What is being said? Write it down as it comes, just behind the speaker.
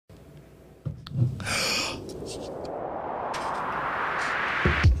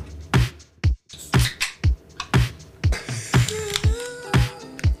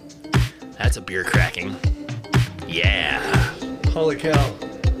beer cracking. Yeah. Holy cow.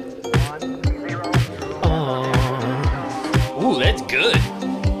 Ooh, that's good.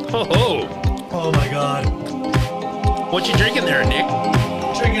 Ho ho. Oh my God. What you drinking there, Nick?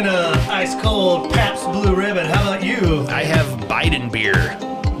 Drinking a ice cold Pabst Blue Ribbon. How about you? I have Biden beer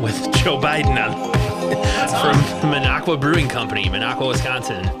with Joe Biden on. From Minocqua Brewing Company, Minocqua,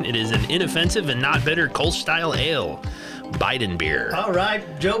 Wisconsin. It is an inoffensive and not bitter Kolsch style ale. Biden beer. All right,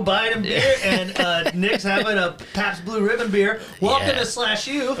 Joe Biden beer, and Nick's having a Pabst Blue Ribbon beer. Welcome to Slash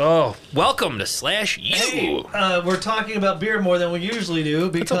U. Oh, welcome to Slash U. Hey, we're talking about beer more than we usually do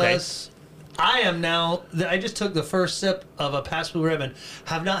because I am now. I just took the first sip of a Pabst Blue Ribbon.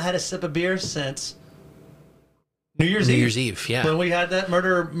 Have not had a sip of beer since New Year's Eve. Yeah. When we had that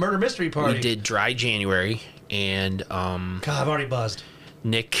murder mystery party. We did dry January, and God, I've already buzzed.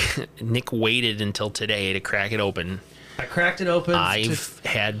 Nick waited until today to crack it open. I cracked it open. I've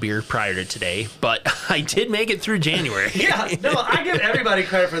had beer prior to today, but I did make it through January. Yeah, no, I give everybody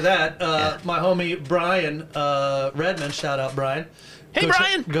credit for that. My homie Brian Redmond, shout out Brian. Hey,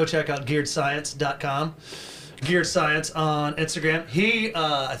 Brian. Go check out gearedscience.com. Geared Science on Instagram. He,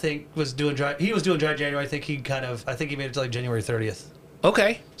 I think, was doing dry. He was doing dry January. I think he made it to like January 30th.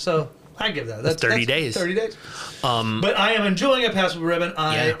 Okay. So I give that. That's 30 days. 30 days. But I am enjoying a Pabst Blue Ribbon.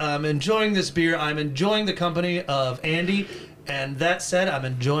 I am enjoying this beer. I'm enjoying the company of Andy. And that said, I'm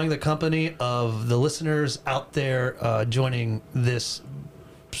enjoying the company of the listeners out there joining this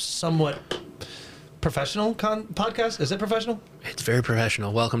somewhat professional podcast. Is it professional? It's very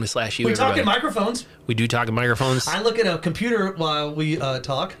professional. Welcome to Slash U. We talk in microphones. We do talk in microphones. I look at a computer while we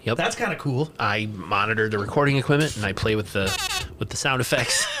talk. Yep. That's kind of cool. I monitor the recording equipment and I play with the sound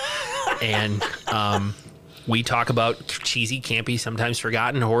effects. And we talk about cheesy, campy, sometimes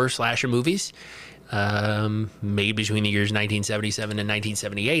forgotten horror slasher movies made between the years 1977 and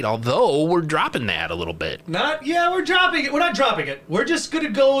 1978. Although we're dropping that a little bit. We're dropping it. We're not dropping it. We're just gonna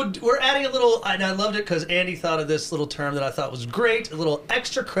go. We're adding a little. And I loved it because Andy thought of this little term that I thought was great. A little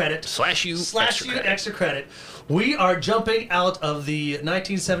extra credit. Slash U extra credit. We are jumping out of the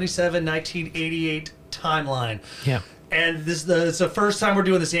 1977-1988 timeline. Yeah. And it's the first time we're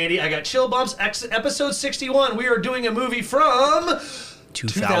doing this, Andy. I got chill bumps. Episode 61. We are doing a movie from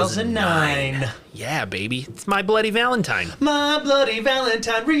 2009. Yeah, baby. It's My Bloody Valentine. My Bloody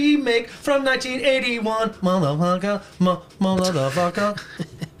Valentine remake from 1981. Motherfucker.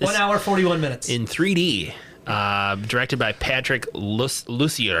 1 hour, 41 minutes. In 3D. Directed by Patrick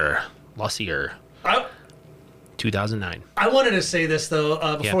Lussier. 2009. I wanted to say this,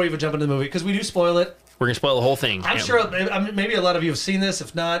 though, before we even jump into the movie, because we do spoil it. We're gonna spoil the whole thing. I'm sure. Maybe a lot of you have seen this.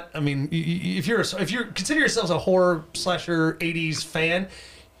 If not, I mean, if you consider yourselves a horror slasher '80s fan,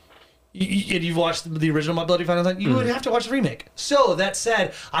 and you've watched the original My Bloody Valentine, you would have to watch the remake. So that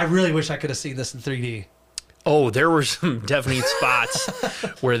said, I really wish I could have seen this in 3D. Oh, there were some definite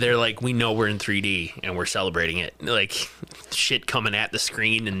spots where they're like, we know we're in 3D and we're celebrating it. Like shit coming at the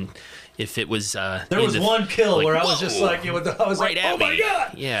screen, and if it was there was one kill where I was just like, I was right like, at oh my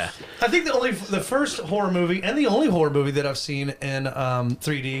God. Yeah. I think the first horror movie and the only horror movie that I've seen in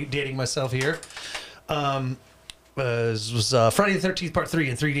 3D, dating myself here, was Friday the 13th Part 3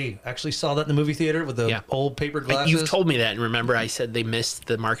 in 3D. I actually saw that in the movie theater with the old paper glasses. You've told me that, and remember I said they missed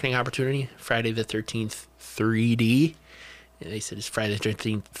the marketing opportunity, Friday the 13th 3D. They said it's Friday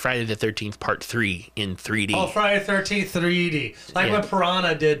the 13th Part 3 in 3D. Oh, Friday the 13th 3D. Like when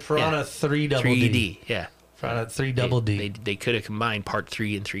Piranha did 3 Double 3D, D. yeah. Piranha 3 Double D. They could have combined Part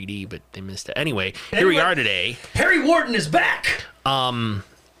 3 and 3D, but they missed it. Anyway, here we are today. Harry Wharton is back!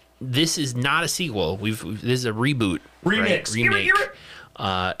 This is not a sequel. This is a reboot. Remix. Right? Remake.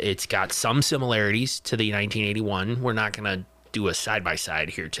 It's got some similarities to the 1981. We're not going to do a side-by-side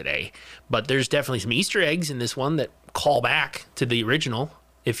here today, but there's definitely some Easter eggs in this one that call back to the original.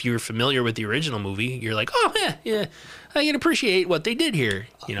 If you're familiar with the original movie, you're like, oh yeah, I can appreciate what they did here.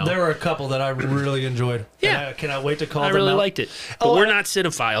 You know, there were a couple that I really enjoyed. Yeah, I cannot wait to call them out. I really liked it, but we're not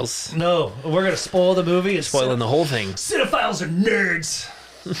cinephiles. No, we're gonna spoil the movie. It's spoiling the whole thing. Cinephiles are nerds.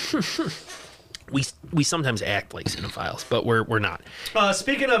 We sometimes act like cinephiles, but we're not.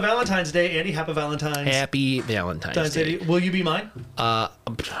 Speaking of Valentine's Day, Andy, happy Valentine's. Happy Valentine's Day. Will you be mine?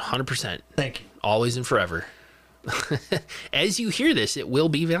 100%. Thank you. Always and forever. As you hear this, it will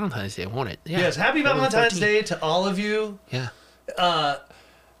be Valentine's Day, won't it? Yeah. Yes, happy Valentine's Day to all of you. Yeah.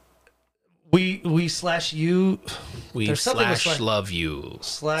 We slash you. We slash love you.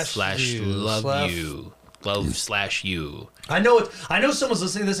 Slash love you. Love/you. I know someone's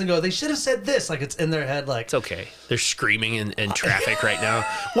listening to this and go, they should have said this, like it's in their head, like It's okay. They're screaming in traffic right now.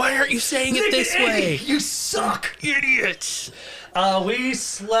 Why aren't you saying it this way? You suck, Idiots.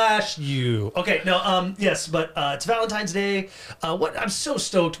 We/you. Okay, no, yes, but it's Valentine's Day. I'm so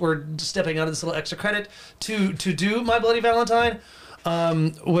stoked we're stepping out of this little extra credit to do My Bloody Valentine.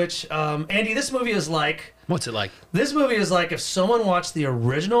 Which Andy, this movie is like. What's it like? This movie is like if someone watched the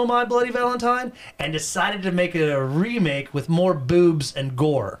original My Bloody Valentine and decided to make it a remake with more boobs and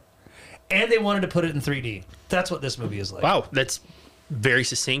gore, and they wanted to put it in 3D. That's what this movie is like. Wow, that's very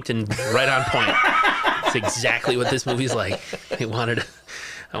succinct and right on point. That's exactly what this movie's like. I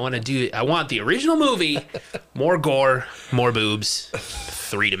want the original movie, more gore, more boobs,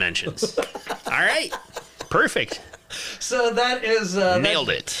 3 dimensions. All right, perfect. So that is nailed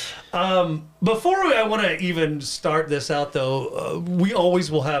it. Before I want to even start this out, though, we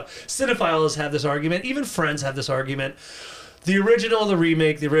always will have cinephiles have this argument. Even friends have this argument. The original, the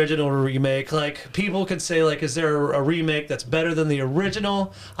remake. Like, people can say, like, is there a remake that's better than the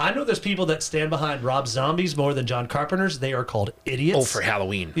original? I know there's people that stand behind Rob Zombie's more than John Carpenter's. They are called idiots. Oh, for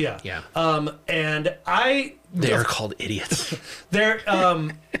Halloween. Yeah. And they are called idiots. They're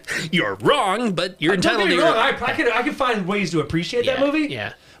You're wrong, but you're entitled to wrong. I can find ways to appreciate that movie.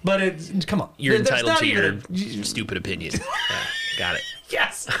 Yeah. But come on. You're entitled to your stupid opinion. Yeah, got it.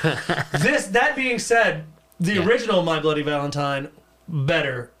 Yes. That being said, the original My Bloody Valentine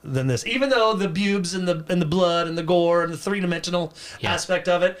better than this. Even though the pubes and the blood and the gore and the 3-dimensional aspect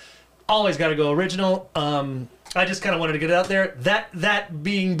of it, always got to go original. I just kind of wanted to get it out there. That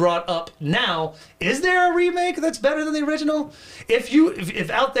being brought up now, is there a remake that's better than the original? If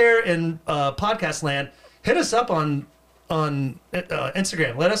out there in podcast land, hit us up on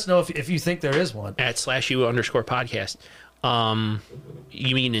Instagram. Let us know if you think there is one. At /u_podcast.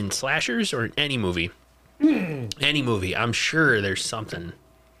 You mean in slashers or any movie? Any movie. I'm sure there's something.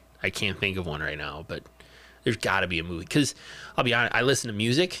 I can't think of one right now, but there's got to be a movie. Because I'll be honest, I listen to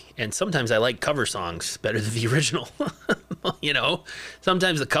music, and sometimes I like cover songs better than the original.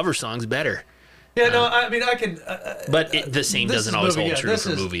 Sometimes the cover song's better. Yeah, no, I mean, I can... but the same doesn't always hold true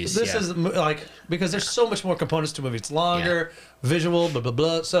for movies. This is like, because there's so much more components to a movie. It's longer, visual, blah, blah,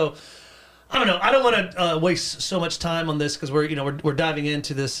 blah. So, I don't know. I don't want to waste so much time on this because we're diving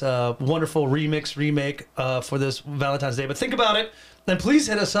into this wonderful remake for this Valentine's Day. But think about it. Then please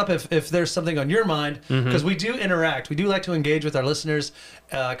hit us up if there's something on your mind, because we do interact. We do like to engage with our listeners,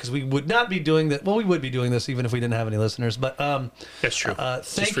 because we would not be doing that. Well, we would be doing this even if we didn't have any listeners. But that's true.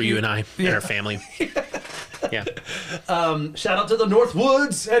 Just for you and I and our family. Yeah. Shout out to the North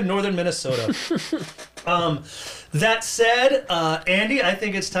Woods and Northern Minnesota. That said, Andy, I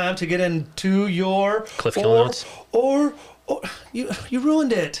think it's time to get into your Cliff Kill notes. Or you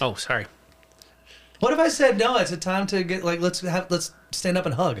ruined it. Oh, sorry. What if I said no? It's a time to get let's stand up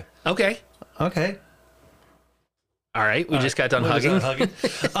and hug. Okay. All right. We just got done hugging.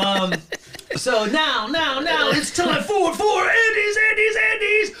 So now it's time for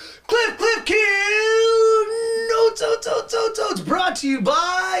Andy's Cliff Kill notes. Brought to you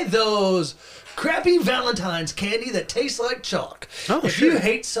by those crappy Valentine's candy that tastes like chalk. If you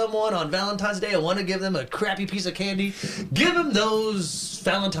hate someone on Valentine's Day and want to give them a crappy piece of candy, give them those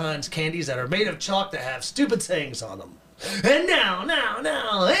Valentine's candies that are made of chalk that have stupid sayings on them. And now,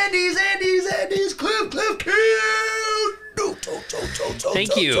 Andy's Cliff Kill.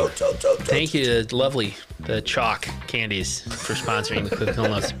 Thank you. Thank you, lovely, the chalk candies, for sponsoring the Cliff Kill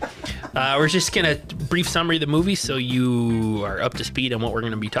notes. We're just going to brief summary of the movie so you are up to speed on what we're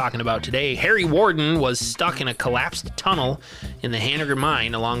going to be talking about today. Harry Warden was stuck in a collapsed tunnel in the Hanager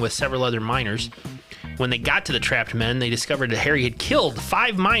mine along with several other miners. When they got to the trapped men, they discovered that Harry had killed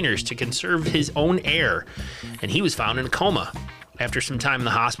 5 miners to conserve his own air, and he was found in a coma. After some time in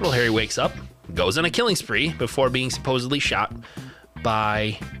the hospital, Harry wakes up, goes on a killing spree before being supposedly shot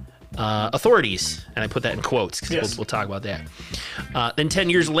by authorities. And I put that in quotes because we'll talk about that. Then 10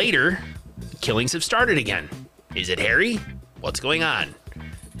 years later, killings have started again. Is it Harry? What's going on?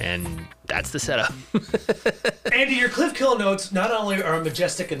 And that's the setup. Andy, your Cliff Kill notes not only are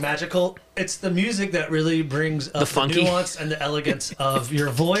majestic and magical, it's the music that really brings up the nuance and the elegance of your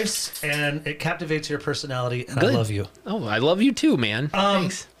voice, and it captivates your personality, and Good. I love you. Oh, I love you too, man.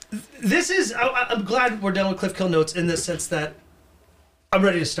 Thanks. I'm glad we're done with Cliff Kill notes in the sense that I'm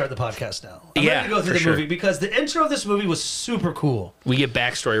ready to start the podcast now. I'm ready to go through the movie because the intro of this movie was super cool. We get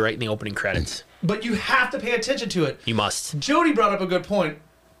backstory right in the opening credits. But you have to pay attention to it. You must. Jody brought up a good point.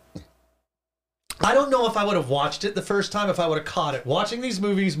 I don't know if I would have watched it the first time, if I would have caught it. Watching these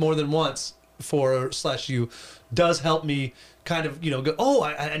movies more than once for /you does help me kind of, go, oh,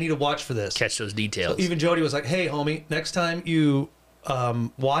 I need to watch for this. Catch those details. So even Jody was like, hey, homie, next time you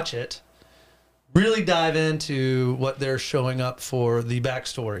watch it, really dive into what they're showing up for the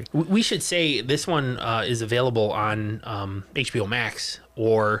backstory. We should say this one is available on HBO Max,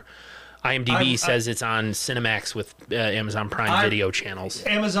 or IMDb says it's on Cinemax with Amazon Prime Video channels.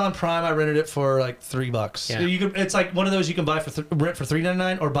 Amazon Prime, I rented it for like $3. Yeah. So it's like one of those you can buy for rent for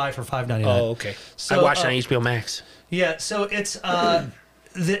 $3.99 or buy for $5.99. Oh, okay. So, I watched it on HBO Max. Yeah, so it's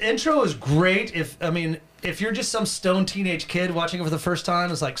the intro is great. If you're just some stone teenage kid watching it for the first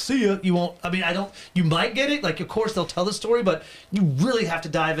time, it's like, see ya. You won't. You might get it. Like, of course, they'll tell the story, but you really have to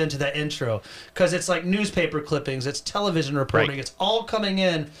dive into that intro because it's like newspaper clippings, it's television reporting, Right. it's all coming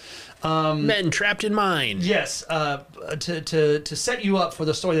in. Men trapped in mine. Yes, to set you up for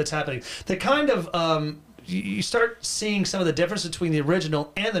the story that's happening. The kind of you start seeing some of the difference between the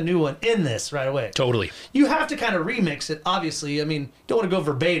original and the new one in this right away. Totally. You have to kind of remix it, obviously. You don't want to go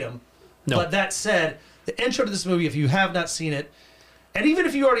verbatim. No. But that said, the intro to this movie, if you have not seen it, and even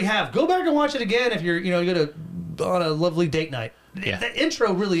if you already have, go back and watch it again if you're on a lovely date night. Yeah. The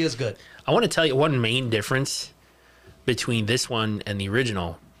intro really is good. I want to tell you one main difference between this one and the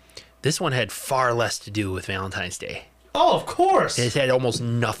original. This one had far less to do with Valentine's Day. Oh, of course. It had almost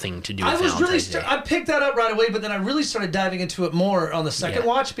nothing to do with Valentine's Day. I picked that up right away, but then I really started diving into it more on the second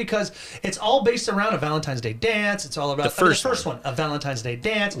watch because it's all based around a Valentine's Day dance. It's all about the first one, a Valentine's Day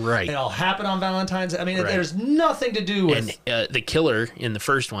dance. Right. It all happened on Valentine's. Right. There's nothing to do with. And the killer in the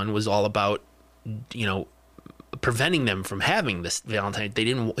first one was all about, preventing them from having this Valentine.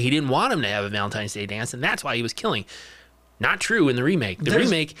 He didn't want them to have a Valentine's Day dance, and that's why he was killing. Not true in the remake. The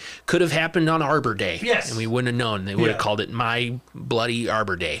remake could have happened on Arbor Day. Yes. And we wouldn't have known. They would have called it My Bloody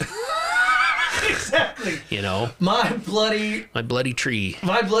Arbor Day. Exactly. My bloody tree.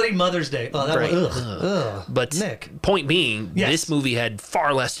 My bloody Mother's Day. Oh, that Right. was, ugh. But Nick. Point being, Yes. this movie had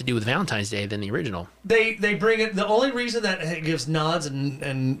far less to do with Valentine's Day than the original. They bring it. The only reason that it gives nods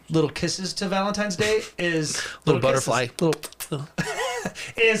and little kisses to Valentine's Day is Little butterfly.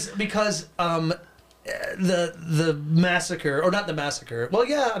 Is because the massacre, or not the massacre. Well,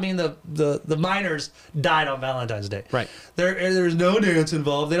 yeah, the miners died on Valentine's Day. Right. There's no dance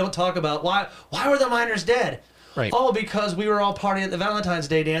involved. They don't talk about why were the miners dead. Right. Oh, because we were all partying at the Valentine's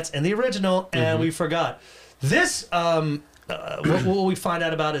Day dance in the original, and we forgot. This what we find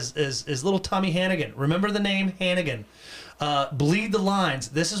out about is little Tommy Hannigan. Remember the name Hannigan? Bleed the lines.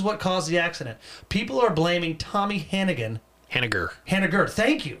 This is what caused the accident. People are blaming Tommy Hannigan. Hanniger.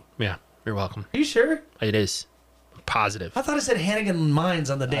 Thank you. Yeah, you're welcome. Are you sure? It is. Positive. I thought it said Hannigan Mines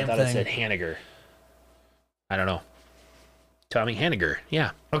on the damn thing. I thought it said Hanniger. I don't know. Tommy Hanniger.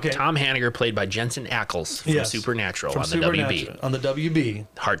 Yeah. Okay. Tom Hanniger, played by Jensen Ackles from Supernatural on the WB. On the WB.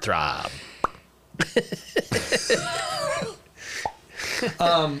 Heartthrob.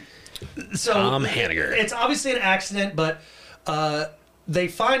 So Tom Hanniger. It's obviously an accident, but they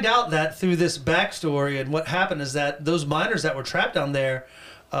find out that through this backstory, and what happened is that those miners that were trapped down there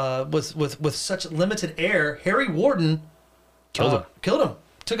with such limited air, Harry Warden Killed him.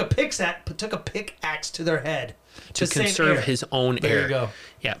 Took a pickaxe to their head to conserve his own air. There you go.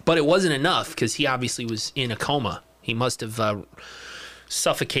 Yeah, but it wasn't enough because he obviously was in a coma. He must have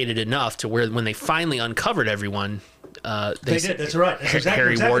suffocated enough to where when they finally uncovered everyone, they did. That's right. That's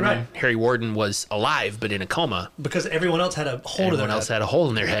exactly right. Harry Warden was alive but in a coma because everyone else had a hole. Everyone else had a hole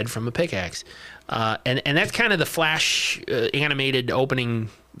in their head from a pickaxe, and that's kind of the Flash animated opening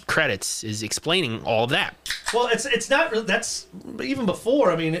credits is explaining all of that. Well, it's not really. That's even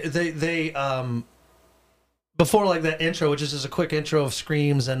before. I mean, they before like that intro, which is just a quick intro of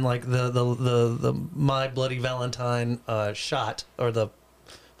screams and like the My Bloody Valentine shot or the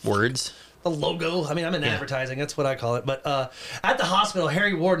words. The logo. I mean, I'm in advertising. That's what I call it. But at the hospital,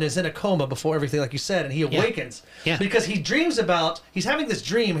 Harry Warden is in a coma before everything, like you said, and he awakens. Yeah. Because he dreams about, he's having this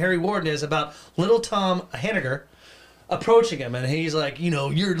dream, Harry Warden is, about little Tom Hanniger approaching him. And he's like,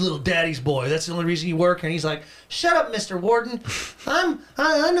 you're little daddy's boy. That's the only reason you work. And he's like, shut up, Mr. Warden.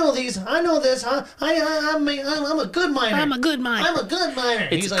 I know these. I know this. I'm a good miner. I'm a good miner.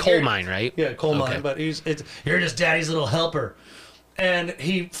 It's he's a like, coal mine, right? Yeah, coal mine. But you're just daddy's little helper. And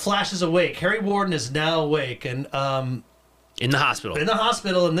he flashes awake. Harry Warden is now awake and in the hospital.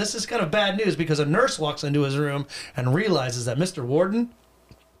 And this is kind of bad news because a nurse walks into his room and realizes that Mr. Warden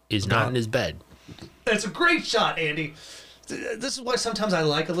is not in his bed. It's a great shot, Andy. This is why sometimes I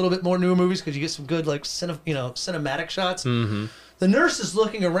like a little bit more newer movies because you get some good cinematic shots. Mm-hmm. The nurse is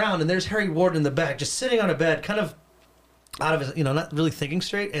looking around and there's Harry Warden in the back, just sitting on a bed, kind of out of his, not really thinking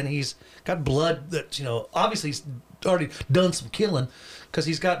straight, and he's got blood that obviously he's already done some killing because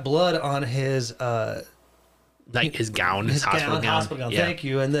he's got blood on his Like his gown, his hospital gown. Yeah. Thank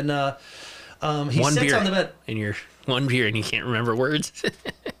you. And then he one sits beer on the bed. and you're one beer and you can't remember words.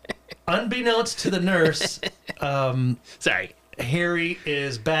 Unbeknownst to the nurse, Sorry, Harry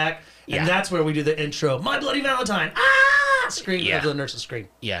is back, Yeah. and that's where we do the intro. My bloody Valentine! Ah! Scream. Yeah. The nurse's scream.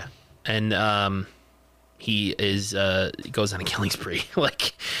 yeah, and he is goes on a killing spree.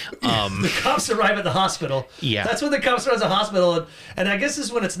 Like, The cops arrive at the hospital. Yeah. That's when the cops arrive at the hospital, and I guess this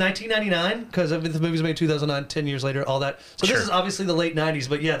is when it's 1999 because the movie's made in 2009, 10 years later, all that. So Sure. this is obviously the late 90s,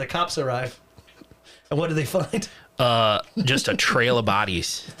 but yeah, the cops arrive, and what do they find? just a trail of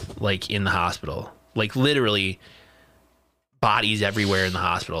bodies, like in the hospital, like literally bodies everywhere in the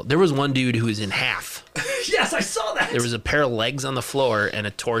hospital. There was one dude who was in half. Yes, I saw that. There was a pair of legs on the floor and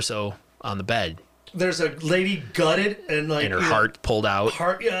a torso on the bed, There's a lady gutted and like and her heart pulled out.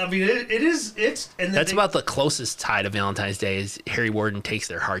 Yeah, I mean it's and then That's about the closest tie to Valentine's Day is Harry Warden takes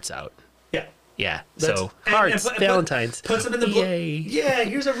their hearts out. yeah. Yeah, That's- so and- hearts, and Valentine's. Puts them in the Yay. Yeah,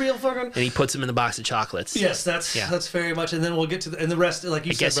 here's a real fucking. And he puts them in the box of chocolates. Yes, that's very much. And then we'll get to and the rest, like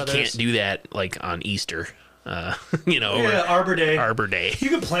you I said, guess you brothers. can't do that like on Easter, or Arbor Day. Arbor Day. You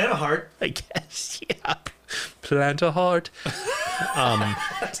can plant a heart. I guess, yeah. Plant a heart.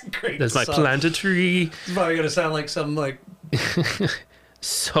 That's a great. That's my song. plant a tree. It's probably gonna sound like some like.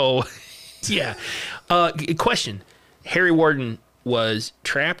 So, yeah. Question: Harry Warden was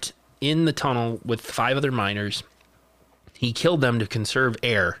trapped in the tunnel with 5 other miners. He killed them to conserve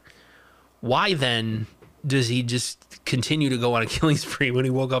air. Why then does he just continue to go on a killing spree when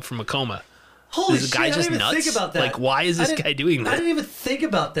he woke up from a coma? Holy Is the guy shit! just I didn't even nuts? think about that. Like, why is this guy doing I that? didn't even think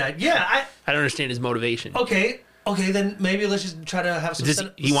about that. Yeah, I don't understand his motivation. Okay, then maybe let's just try to have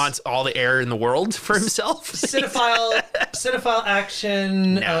some. He wants all the air in the world for himself. cinephile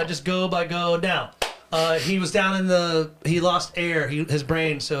action. No. Just go by go now. He was down in he lost air. His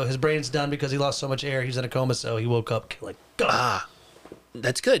brain's done because he lost so much air. He's in a coma, so he woke up killing. Go.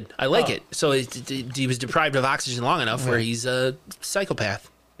 That's good. I like it. So he was deprived of oxygen long enough where he's a psychopath.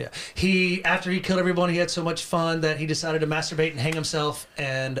 Yeah. After he killed everyone, he had so much fun that he decided to masturbate and hang himself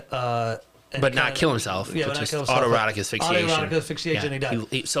But not kill himself. Yeah, but but not just kill himself. autoerotic asphyxiation. Autoerotic asphyxiation, Yeah. he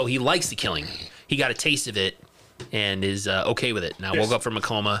died. So he likes the killing. He got a taste of it and is okay with it. Now woke up from a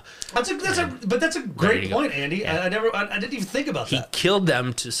coma. That's a great point, Andy. Yeah. I didn't even think about He that. killed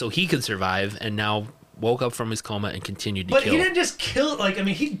them so he could survive, and now woke up from his coma and continued to But kill. he didn't just kill.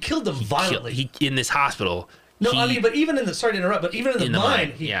 He killed them violently. In this hospital. No, but even in the sorry to interrupt, but even in the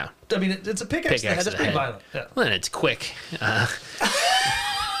mine, yeah. I mean, it's a pickaxe to the head. That's pretty violent. Yeah. Well, and it's quick.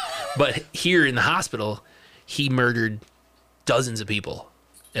 But here in the hospital, he murdered dozens of people,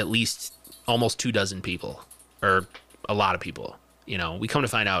 at least almost 2 dozen people, or a lot of people. We come to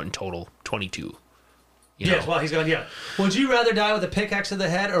find out in total 22. Yes, well, he's gone. Yeah. Would you rather die with a pickaxe to the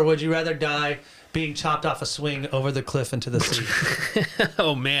head, or would you rather die being chopped off a swing over the cliff into the sea?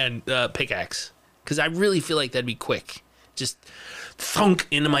 Oh man, pickaxe. Because I really feel like that'd be quick. Just thunk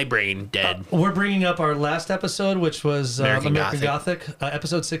into my brain, dead. We're bringing up our last episode, which was American Gothic,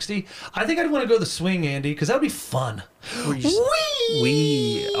 episode 60. I think I'd want to go the swing, Andy, because that would be fun.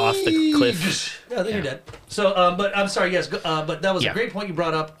 We off the cliff. Yeah, then you're dead. So, but I'm sorry, yes, but that was a great point you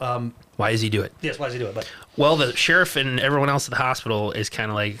brought up. Why does he do it? Yes, why does he do it? But well, the sheriff and everyone else at the hospital is kind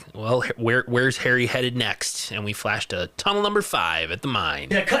of like, well, where's Harry headed next? And we flash to tunnel number 5 at the mine.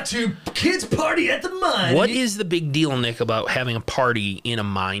 Yeah, cut to kids' party at the mine. What is the big deal, Nick, about having a party in a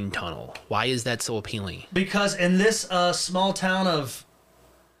mine tunnel? Why is that so appealing? Because in this small town of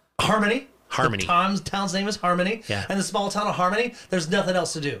Harmony. The town's name is Harmony. Yeah. And the small town of Harmony, there's nothing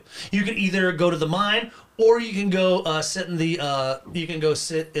else to do. You can either go to the mine, or you can go sit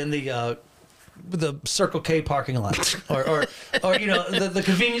in the the Circle K parking lot, or the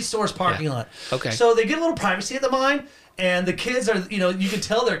convenience store's parking lot. Okay. So they get a little privacy at the mine, and the kids are you can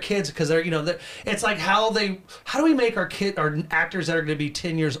tell they're kids because they're it's like how do we make our actors that are going to be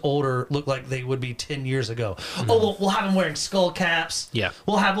 10 years older look like they would be 10 years ago? Mm-hmm. Oh, we'll have them wearing skull caps. Yeah.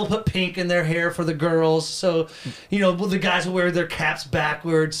 We'll put pink in their hair for the girls. So the guys will wear their caps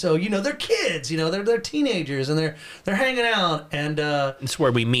backwards. So they're kids. They're teenagers and they're hanging out and it's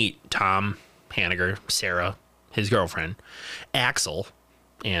where we meet Tom Hanniger, Sarah, his girlfriend, Axel,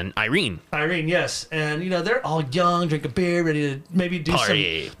 and Irene. Irene, yes, and they're all young, drinking beer, ready to maybe do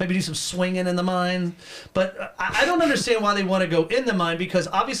some swinging in the mine. But I don't understand why they want to go in the mine because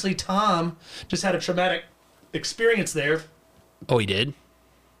obviously Tom just had a traumatic experience there. Oh, he did?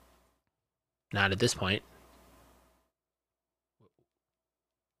 Not at this point.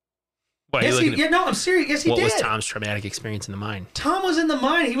 Yes, I'm serious. Yes, he did. What was Tom's traumatic experience in the mine? Tom was in the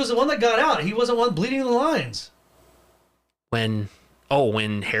mine. He was the one that got out. He wasn't one bleeding the lines. When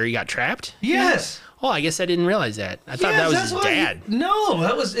Harry got trapped? Yes. Oh, I guess I didn't realize that. I thought that was his dad. No,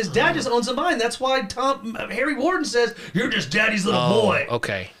 that was his dad. Just owns a mine. That's why Harry Warden says you're just daddy's little boy.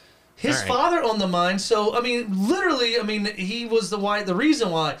 Okay. His father owned the mine, so I mean, literally, I mean, he was the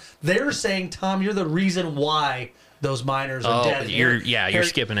reason why. They're saying, Tom, you're the reason why those miners are dead. You're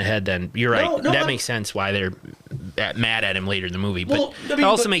skipping ahead. Then you're right. That makes sense why they're mad at him later in the movie. But it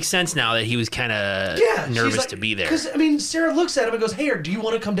also makes sense now that he was kind of nervous to be there. Because I mean, Sarah looks at him and goes, "Hey, do you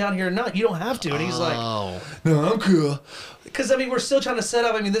want to come down here or not? You don't have to." And he's like, "No, I'm cool." Because I mean, we're still trying to set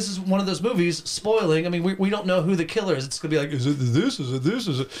up. I mean, this is one of those movies spoiling. I mean, we don't know who the killer is. It's gonna be like, is it this? Is it this?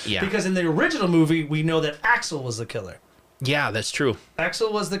 Is it? Yeah. Because in the original movie, we know that Axel was the killer. Yeah, that's true.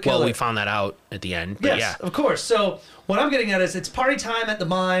 Axel was the killer. Well, we found that out at the end. Yes, yeah, of course. So what I'm getting at is it's party time at the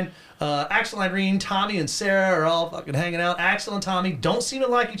mine. Axel, Irene, Tommy, and Sarah are all fucking hanging out. Axel and Tommy don't seem to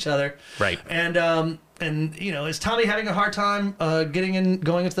like each other. Right. And you know, is Tommy having a hard time going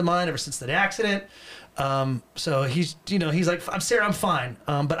into the mine ever since that accident? So he's like, I'm Sarah, I'm fine.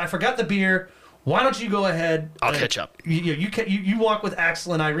 But I forgot the beer. Why don't you go ahead? I'll catch up. You walk with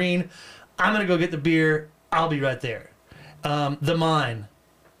Axel and Irene. I'm gonna go get the beer. I'll be right there. The mine.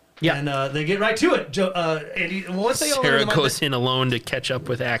 Yeah. And they get right to it. Andy, once they Sarah goes in alone to catch up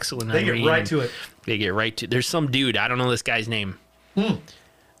with Axel and Irene. They get right to it. They get right to. There's some dude. I don't know this guy's name.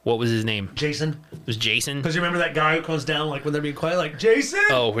 What was his name? Jason. It was Jason? Because you remember that guy who comes down like when they're being quiet, like Jason.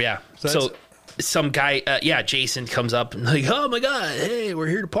 Oh yeah. So some guy, Jason comes up and like, oh my god, hey, we're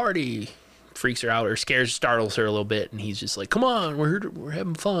here to party. Freaks her out or startles her a little bit, and he's just like, come on, we're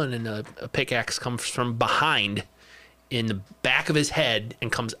having fun. And a pickaxe comes from behind in the back of his head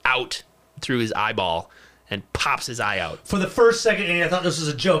and comes out through his eyeball and pops his eye out. For the first second, Andy, I thought this was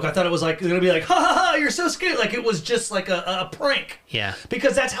a joke. I thought it was like going to be like, ha ha ha, you're so scared. Like it was just like a prank. Yeah.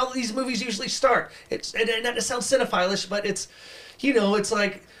 Because that's how these movies usually start. And not to sound cinephilish, but it's, it's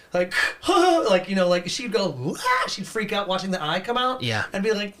like she'd go, ah, she'd freak out watching the eye come out. Yeah. And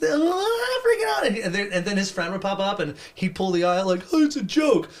be like, ah, freaking out. And then his friend would pop up and he'd pull the eye out like, oh, it's a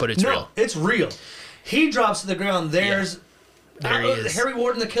joke. But it's real. It's real. He drops to the ground. There's There he is. Harry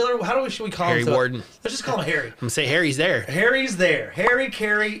Warden, the killer. Should we call him? Harry Warden. Let's just call him Harry. I'm gonna say Harry's there. Harry's there. Harry's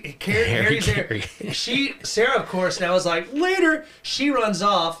there. Sarah, of course, now is like, later. She runs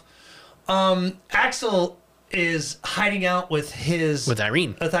off. Axel is hiding out with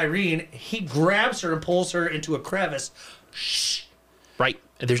Irene. With Irene. He grabs her and pulls her into a crevice. Shh. Right.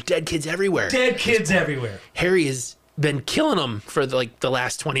 And there's dead kids everywhere. Harry has been killing them for the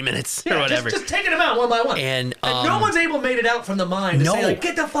last 20 minutes or whatever. Just taking them out one by one. And no one's made it out from the mine to say, like,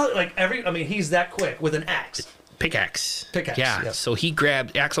 get the fuck, he's that quick with an axe. Pickaxe. Yeah. Yes. So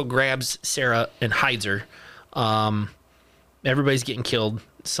Axel grabs Sarah and hides her. Everybody's getting killed.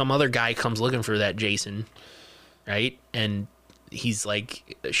 Some other guy comes looking for that Jason, right? And he's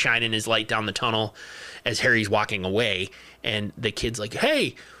like shining his light down the tunnel as Harry's walking away, and the kid's like,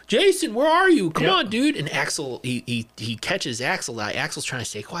 hey, Jason, where are you? Come on, dude. And Axel, he catches Axel. Axel's trying to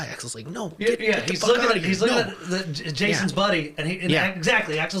stay quiet. Axel's like, no. He's looking at Jason's buddy, and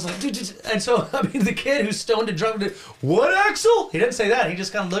exactly. Axel's like, dude. And so I mean, the kid who's stoned and drunk, what, Axel? He didn't say that. He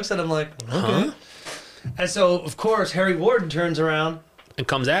just kind of looks at him like, okay. Huh? And so of course Harry Warden turns around and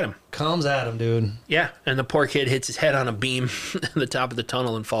comes at him, dude. Yeah, and the poor kid hits his head on a beam at the top of the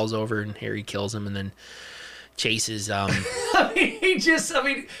tunnel and falls over, and Harry kills him, and then chases. He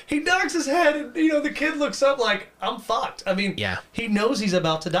knocks his head, and the kid looks up like, I'm fucked. I mean, he knows he's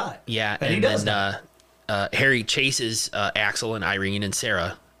about to die. Yeah, and he does. Harry chases Axel and Irene and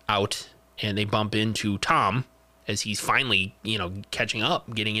Sarah out, and they bump into Tom as he's finally, catching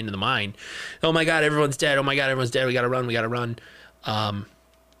up, getting into the mine. Oh my God, everyone's dead. Oh my God, everyone's dead. We gotta run.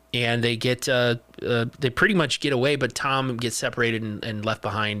 And they get, they pretty much get away, but Tom gets separated and left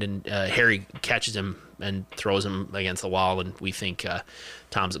behind, and Harry catches him and throws him against the wall, and we think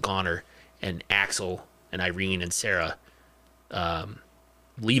Tom's a goner, and Axel and Irene and Sarah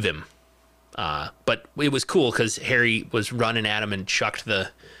leave him. But it was cool because Harry was running at him and chucked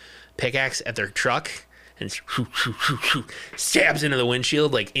the pickaxe at their truck and stabs into the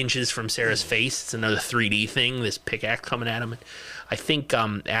windshield like inches from Sarah's face. It's another 3D thing, this pickaxe coming at him. I think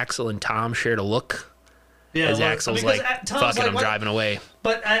Axel and Tom shared a look. Yeah, as Axel's like, fucking, I'm driving away.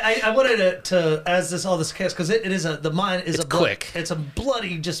 But I wanted to as this case, because the mine is quick. It's a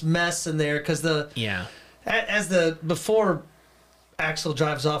bloody just mess in there because before Axel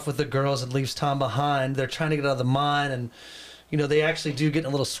drives off with the girls and leaves Tom behind, they're trying to get out of the mine, and they actually do get in a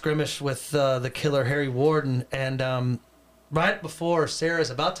little skirmish with the killer Harry Warden, and right before Sarah's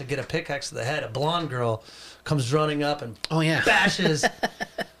about to get a pickaxe to the head, a blonde girl comes running up and bashes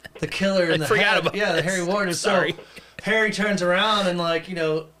the killer in the head. About the Harry Warden. Sorry. So Harry turns around and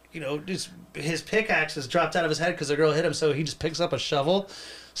just his pickaxe has dropped out of his head because the girl hit him, so he just picks up a shovel,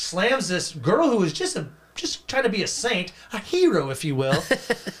 slams this girl who was just trying to be a saint, a hero, if you will.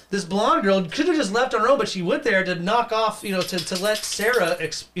 This blonde girl could have just left on her own, but she went there to knock off, to let Sarah,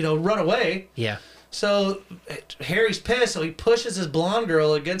 run away. Yeah. So Harry's pissed, so he pushes his blonde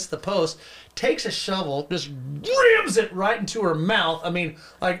girl against the post, takes a shovel, just rams it right into her mouth. I mean,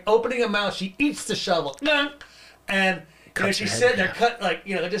 like opening a mouth, she eats the shovel. And she's sitting there,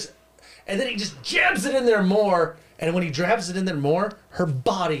 and then he just jabs it in there more. And when he jabs it in there more, her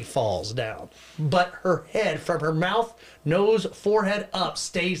body falls down. But her head, from her mouth, nose, forehead up,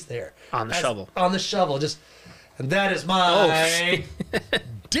 stays there. On the shovel. On the shovel. And that is my...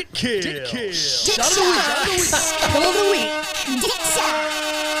 Dick kill. Dick shot of the week. Dick shot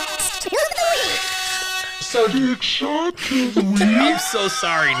of the week. So Dick shot of the week. I'm so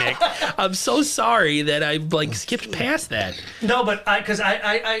sorry, Nick. I'm so sorry that I skipped past that. No, but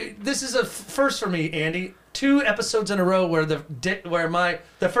I this is a first for me, Andy. 2 episodes in a row where the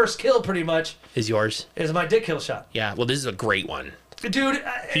first kill pretty much Is yours? is my dick kill shot. Yeah. Well, this is a great one. Dude,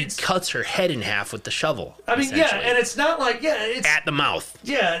 He cuts her head in half with the shovel. I mean, yeah, essentially. and it's not like, it's... At the mouth.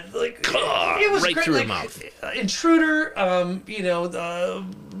 Yeah, like... It was right great, through like, her mouth. Intruder, Mutilator.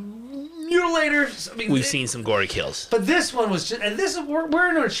 I mean, We've seen some gory kills. But this one was just... And this is... We're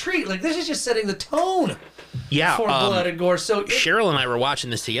in a retreat. Like, this is just setting the tone Yeah. for blood and gore. So... Cheryl and I were watching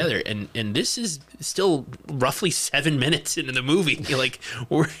this together, and this is still roughly 7 minutes into the movie, like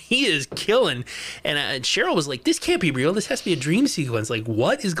where he is killing, and Cheryl was like, "This can't be real. This has to be a dream sequence. Like,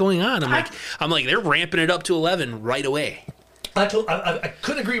 what is going on?" I'm like, they're ramping it up to 11 right away. I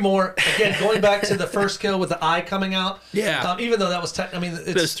couldn't agree more. Again, going back to the first kill with the eye coming out. Yeah. Even though that was...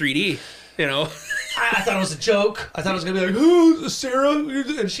 It was 3D, I thought it was a joke. I thought it was gonna be like, "Oh, Sarah,"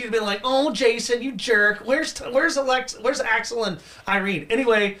 and she'd have been like, "Oh, Jason, you jerk. Where's Axel and Irene?"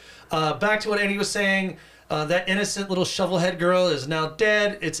 Anyway, back to what Andy was saying. That innocent little shovelhead girl is now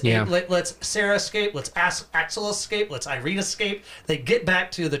dead. Let's Sarah escape. Let's Axel escape. Let's Irene escape. They get back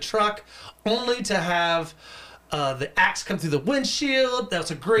to the truck, only to have the axe come through the windshield.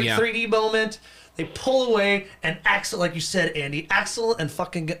 That's a great 3D moment. They pull away, and Axel, like you said, Andy, Axel and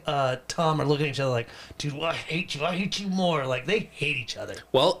fucking Tom are looking at each other like, "Dude, I hate you. I hate you more." Like, they hate each other.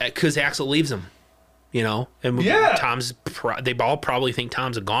 Well, because Axel leaves him, and they all probably think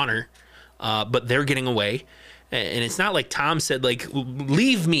Tom's a goner, but they're getting away. And it's not like Tom said, like,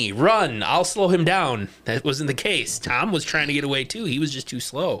 "Leave me, run, I'll slow him down." That wasn't the case. Tom was trying to get away too. He was just too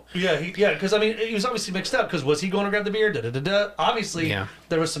slow. Yeah, because, I mean, he was obviously mixed up, because was he going to grab the beer? Obviously,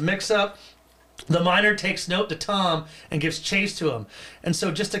 there was some mix-up. The miner takes note to Tom and gives chase to him. And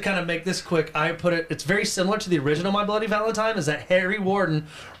so, just to kind of make this quick, I put it's very similar to the original My Bloody Valentine, is that Harry Warden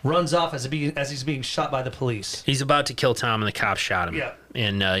runs off as he's being shot by the police. He's about to kill Tom, and the cops shot him. Yeah.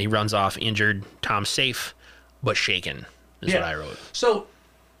 And he runs off injured. Tom's safe, but shaken, is what I wrote. So,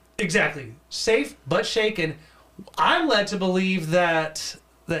 exactly. Safe, but shaken. I'm led to believe that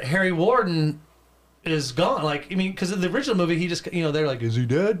Harry Warden is gone. Like, I mean, because in the original movie, he just, they're like, "Is he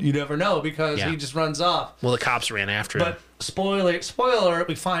dead?" You never know, because he just runs off. Well, the cops ran after him. But spoiler alert,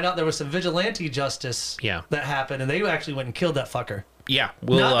 we find out there was some vigilante justice that happened, and they actually went and killed that fucker. Yeah.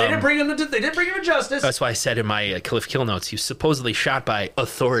 They didn't bring him to justice. That's why I said in my Cliff Kill notes, he was supposedly shot by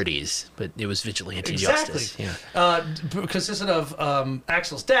authorities, but it was vigilante justice. Yeah. Consisted of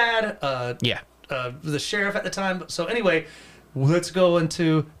Axel's dad, the sheriff at the time. So anyway, let's go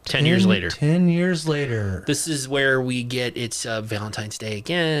into 10 years later. 10 years later. This is where we get it's Valentine's Day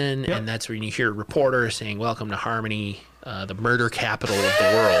again, and that's when you hear a reporter saying, "Welcome to Harmony, the murder capital of the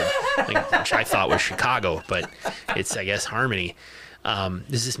world," which I thought was Chicago, but it's, I guess, Harmony.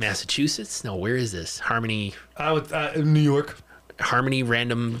 Is this Massachusetts? No, where is this? Harmony. New York. Harmony,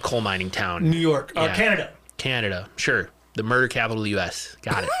 random coal mining town. New York. Canada. Canada. Sure. The murder capital of the U.S.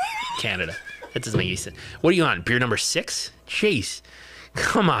 Got it. Canada. That doesn't make any sense. What are you on? Beer number 6? Jeez.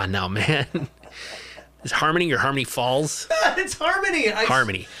 Come on now, man. Is Harmony or Harmony Falls? It's Harmony.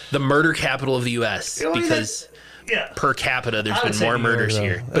 Harmony. The murder capital of the U.S. Because per capita, there's been more murders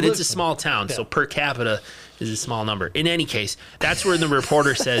here. But it's a small town, so per capita is a small number. In any case, that's where the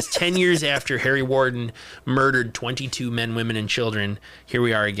reporter says, 10 years after Harry Warden murdered 22 men, women, and children, here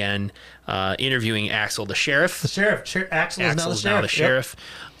we are again, interviewing Axel, the sheriff. The sheriff. Axel is now the sheriff.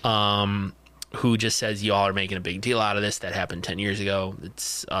 Who just says, "Y'all are making a big deal out of this. That happened 10 years ago.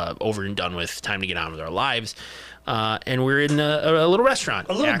 It's over and done with. Time to get on with our lives." And we're in a little restaurant.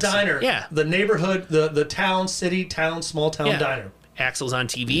 A little diner. Yeah. The neighborhood, the town, small town diner. Axel's on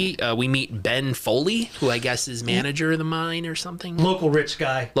TV. We meet Ben Foley, who I guess is manager of the mine or something. Local rich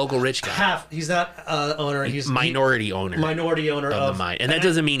guy. Local rich guy. He's not owner. He's minority owner. Minority owner of the mine. And that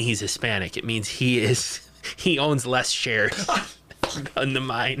doesn't mean he's Hispanic. It means he owns less shares on the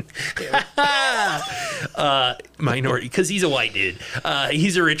mine. Minority, because he's a white dude.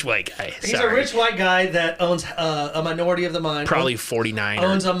 He's a rich white guy. He's a rich white guy that owns a minority of the mine. Probably 49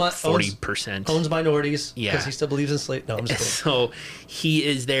 or 40%. Owns minorities. Yeah. Because he still believes in slavery. No, I'm just kidding. So he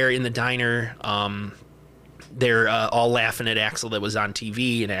is there in the diner. They're all laughing at Axel that was on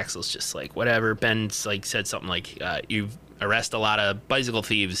TV, and Axel's just like, whatever. Ben's like said something like, you arrest a lot of bicycle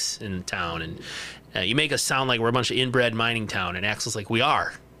thieves in town, and you make us sound like we're a bunch of inbred mining town. And Axel's like, we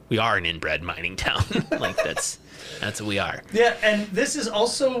are an inbred mining town. Like that's what we are. Yeah, and this is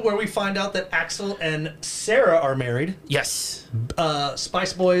also where we find out that Axel and Sarah are married. Yes.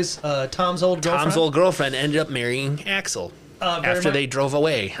 Spice Boys, Tom's old girlfriend. Tom's old girlfriend ended up marrying Axel after they drove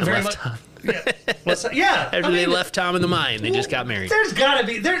away and left Tom. Yeah. What's that? Yeah. After they left Tom in the mine, they just got married. There's got to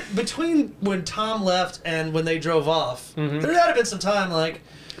be between when Tom left and when they drove off. There had to been some time like.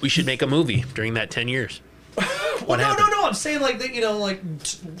 We should make a movie during that 10 years. Well, no. I'm saying like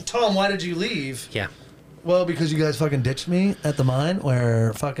that. Tom, why did you leave? Yeah. Well, because you guys fucking ditched me at the mine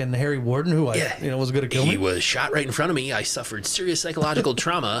where fucking Harry Warden, who I was going to kill me. He was shot right in front of me. I suffered serious psychological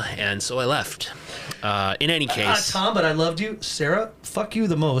trauma, and so I left. In any case. Tom, but I loved you. Sarah, fuck you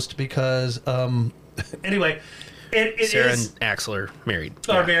the most because, anyway. Sarah and Axel are married.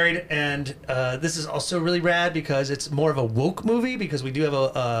 Married, and this is also really rad because it's more of a woke movie because we do have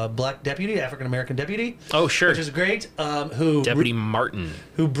a black deputy, African American deputy. Oh, sure. Which is great. Deputy Martin.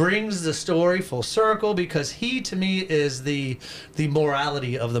 Who brings the story full circle because he, to me, is the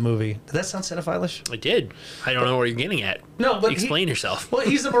morality of the movie. Did that sound cinephilish? It did. I don't know where you're getting at. No, but explain yourself. Well,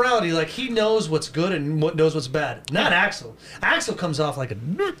 he's the morality. Like, he knows what's good and knows what's bad. Not Axel. Axel comes off like a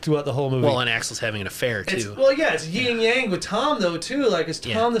nerd throughout the whole movie. Well, and Axel's having an affair, too. It's yin yang with Tom, though, too. Like, is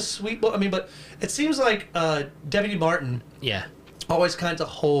Tom the sweet... Well, I mean, but it seems like Deputy Martin... Yeah. Always kind of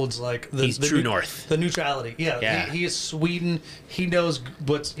holds, like... He's true north. The neutrality. Yeah. He is Sweden. He knows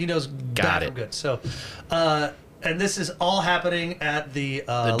bad from good. So, and this is all happening at the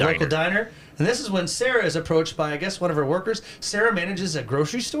local diner. And this is when Sarah is approached by, I guess, one of her workers. Sarah manages a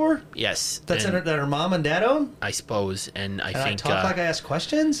grocery store? Yes. That her mom and dad own? I suppose. And I think... I talk like I ask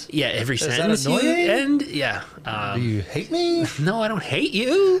questions? Yeah, every sentence. Is that annoying? Yeah. Do you hate me? No, I don't hate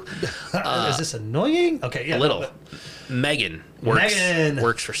you. Is this annoying? Okay, yeah. A little. Megan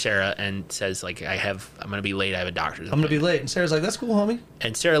works for Sarah and says, like, I'm going to be late. I have a doctor's appointment. I'm going to be late. And Sarah's like, that's cool, homie.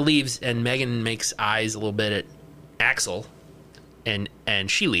 And Sarah leaves, and Megan makes eyes a little bit at Axel. And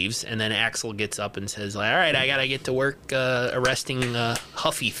she leaves, and then Axel gets up and says, like, all right, I gotta get to work arresting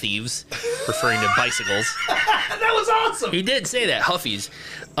Huffy thieves, referring to bicycles. That was awesome. He did say that, Huffies.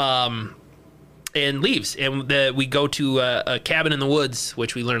 And leaves. And we go to a cabin in the woods,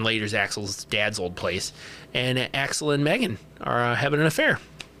 which we learn later is Axel's dad's old place. And Axel and Megan are having an affair,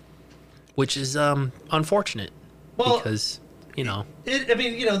 which is unfortunate. Well, because,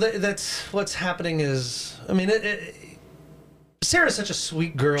 that's what's happening is, Sarah's such a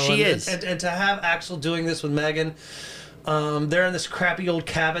sweet girl. She is. And to have Axel doing this with Megan, they're in this crappy old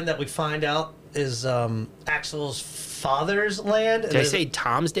cabin that we find out is Axel's father's land. Did I say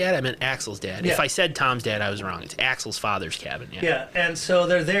Tom's dad? I meant Axel's dad. Yeah. If I said Tom's dad, I was wrong. It's Axel's father's cabin. Yeah, and so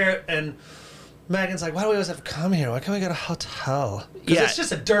they're there, and Megan's like, why do we always have to come here? Why can't we go to a hotel? Because it's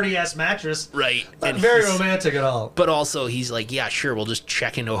just a dirty-ass mattress. Right. Not very romantic at all. But also, he's like, yeah, sure, we'll just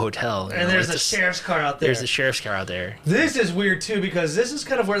check into a hotel. And there's a sheriff's car out there. There's a sheriff's car out there. This is weird, too, because this is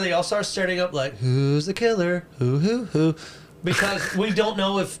kind of where they all start starting up, like, who's the killer? Who? Because we don't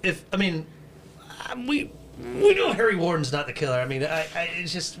know if we know Harry Warden's not the killer. I mean,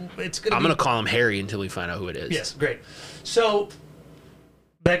 it's going to I'm going to call him Harry until we find out who it is. Yes, great. So,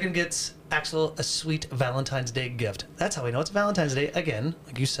 Megan gets Axel a sweet Valentine's Day gift. That's how we know it's Valentine's Day. Again,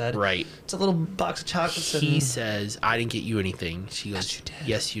 like you said. Right. It's a little box of chocolates. He says, I didn't get you anything. She goes,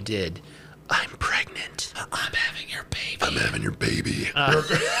 yes, you did. I'm pregnant. I'm having your baby.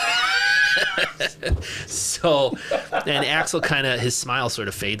 So, and Axel his smile sort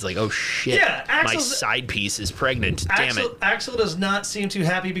of fades like, oh shit, my side piece is pregnant. Damn it. Axel does not seem too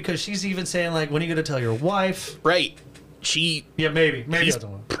happy because she's even saying, like, when are you going to tell your wife? Right. Maybe he's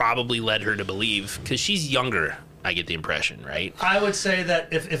probably led her to believe because she's younger. I get the impression, right? I would say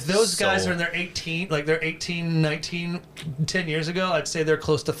that if those guys are in their 18, like they're 18, 19, 10 years ago, I'd say they're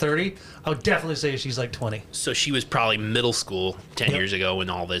close to 30. I would definitely say she's like 20. So she was probably middle school 10 years ago when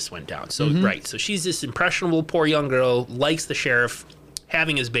all this went down. So, right. So she's this impressionable, poor young girl, likes the sheriff,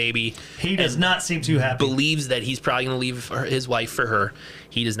 having his baby. He does not seem too happy. Believes that he's probably going to leave his wife for her.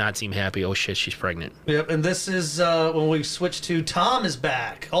 He does not seem happy. Oh, shit, she's pregnant. Yep, and this is when we switch to Tom is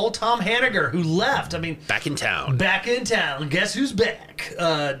back. Old Tom Hanniger, who left. I mean, Back in town. back in town. Guess who's back?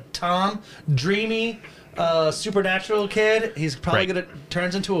 Tom, dreamy, supernatural kid. He's probably Right. gonna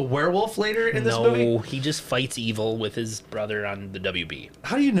turns into a werewolf later in this movie. No, he just fights evil with his brother on the WB.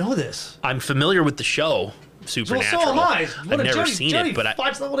 How do you know this? I'm familiar with the show, Well, Supernatural. so am I. I've never seen Jody it, but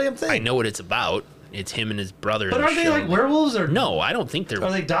fights the whole damn thing. I know what it's about. It's him and his brother. But in the are they show. like werewolves or No, I don't think they're.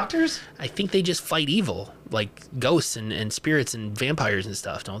 are they doctors? I think they just fight evil, like ghosts and spirits and vampires and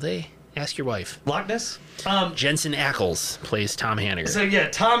stuff, don't they? Ask your wife. Loch Ness? Jensen Ackles plays Tom Hanniger. So yeah,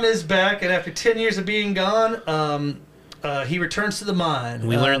 Tom is back, and after 10 years of being gone, he returns to the mine.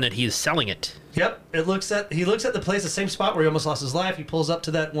 We learn that he is selling it. Yep, he looks at the place, the same spot where he almost lost his life. He pulls up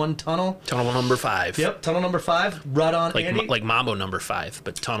to that one tunnel. Tunnel number 5. Yep, tunnel number 5, right on Like Andy. like Mambo number 5,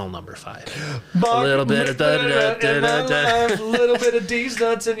 but tunnel number 5. Mark, a little bit of da-da-da-da-da-da. a little bit of D's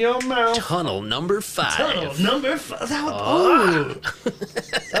nuts in your mouth. Tunnel number 5. Tunnel number 5.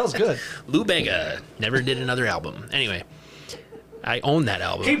 That was good. Lou Bega never did another album. Anyway, I own that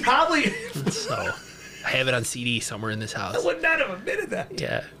album, He probably so I have it on CD somewhere in this house. would not have admitted that.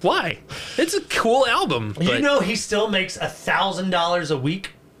 Yeah. Why? It's a cool album. But You know, he still makes $1,000 a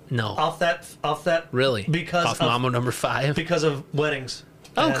week no. off that. Really? Because Off of, Mambo number 5? because of weddings.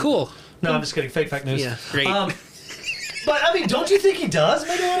 Oh, And- cool. No, I'm just kidding. Fake news. Yeah, great. But I mean, don't you think he does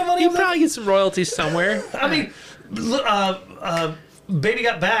make a lot of money? You off that? probably get some royalties somewhere. I mean, Baby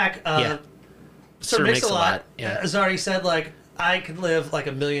Got Back. Yeah. Sir Mix-a-Lot yeah. has already said like I could live like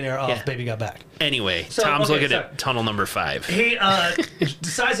a millionaire off Yeah. Baby Got Back. Anyway, So, Tom's okay, looking sorry. at tunnel number 5. He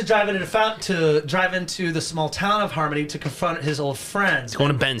decides to drive into the small town of Harmony to confront his old friends.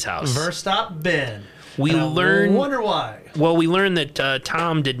 Going to Ben's house. Verstop Ben. We And I learn- wonder why. Well, we learned that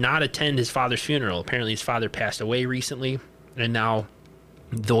Tom did not attend his father's funeral. Apparently, his father passed away recently, and now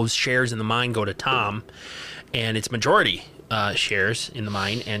those shares in the mine go to Tom, and it's majority shares in the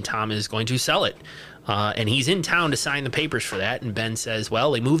mine, and Tom is going to sell it. And he's in town to sign the papers for that, and Ben says,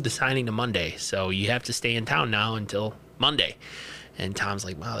 well, they moved the signing to Monday, so you have to stay in town now until Monday. And Tom's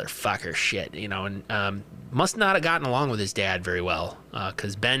like, motherfucker, shit, you know, and must not have gotten along with his dad very well,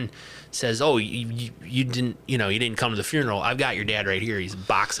 because Ben says, oh, you didn't come to the funeral. I've got your dad right here. He's a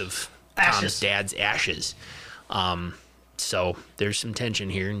box of Ashes. Tom's dad's ashes. So there's some tension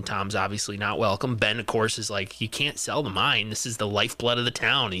here, and Tom's obviously not welcome. Ben, of course, is like, you can't sell the mine. This is the lifeblood of the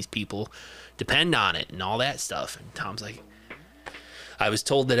town. These people depend on it and all that stuff. And Tom's like, I was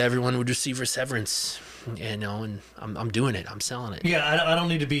told that everyone would receive a severance, you know, and I'm doing it. I'm selling it. Yeah, I don't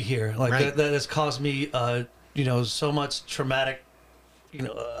need to be here. Like Right. that has caused me, so much traumatic,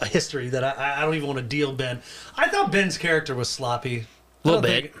 history that I don't even want to deal Ben. I thought Ben's character was sloppy. A little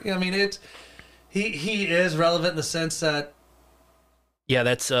bit. I mean, he is relevant in the sense that Yeah,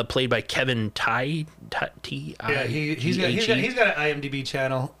 that's played by Kevin Ty. yeah he's got an IMDb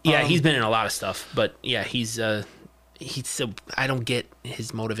channel. Yeah, he's been in a lot of stuff, but yeah, he's so I don't get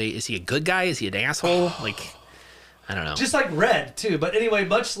his motivate. Is he a good guy? Is he an asshole? Like, I don't know. Just like Red too. But anyway,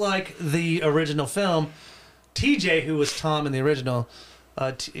 much like the original film, TJ, who was Tom in the original,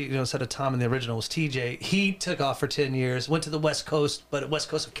 instead of Tom in the original was TJ. He took off for 10 years, went to the West Coast, but West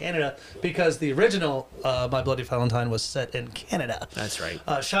Coast of Canada, because the original My Bloody Valentine was set in Canada. That's right.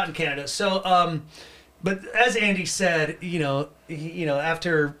 Shot in Canada. So, but as Andy said,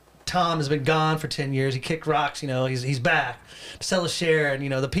 after Tom has been gone for 10 years, he kicked rocks. He's back to sell a share,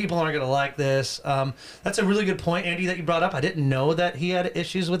 and the people aren't going to like this. That's a really good point, Andy, that you brought up. I didn't know that he had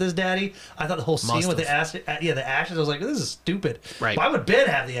issues with his daddy. I thought the whole scene Must with the have. ashes. I was like, this is stupid. Right. Why would Ben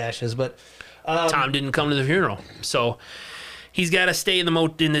have the ashes? But Tom didn't come to the funeral, so he's got to stay in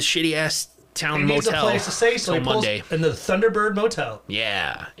in this shitty ass town he needs motel a place to stay, so he till pulls Monday. in the Thunderbird Motel.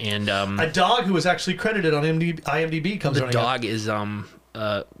 Yeah, and A dog who was actually credited on IMDb comes the running up. dog is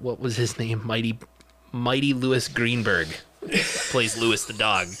what was his name? Mighty Louis Greenberg plays Louis the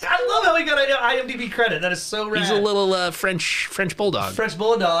dog. I love how he got an IMDb credit. That is so rad. He's a little French bulldog. French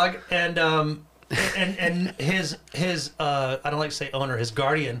bulldog, and his I don't like to say owner, his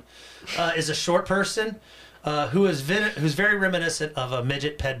guardian, is a short person who's very reminiscent of a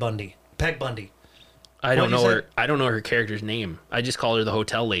midget Peg Bundy. I don't What'd know you her. I don't know her character's name. I just call her the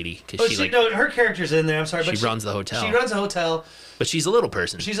hotel lady because Her character's in there. I'm sorry, but she runs the hotel. She runs a hotel. But she's a little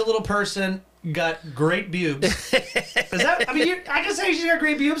person. She's a little person, got great pubes. Is that? I mean, I can say she's got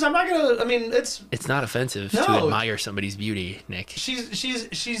great pubes. I'm not gonna. I mean, it's not offensive to admire somebody's beauty, Nick.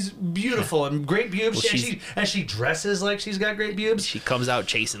 She's beautiful and great pubes. Well, and she dresses like she's got great pubes. She comes out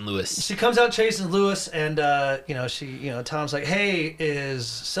chasing Lewis. She comes out chasing Lewis, and Tom's like, "Hey, is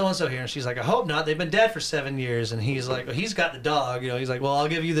so and so here?" And she's like, "I hope not. They've been dead for 7 years." And he's like, well, "He's got the dog." He's like, "Well, I'll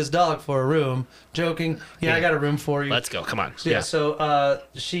give you this dog for a room." Joking. Yeah, I got a room for you. Let's go. Come on. Yeah. So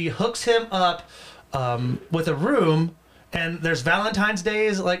she hooks him up with a room, and there's Valentine's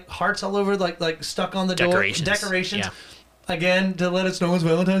Days, like hearts all over, like stuck on the Decorations. door. Decorations. Yeah. Again, to let us know it's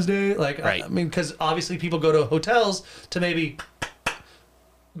Valentine's Day. Like, right. I mean, because obviously people go to hotels to maybe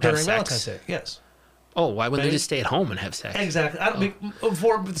during sex. Valentine's Day. Yes. Oh, why wouldn't they just stay at home and have sex? Exactly. I don't mean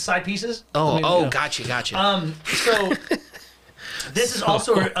for the side pieces. Gotcha. So this is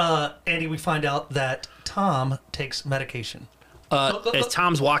also Andy. We find out that Tom takes medication. As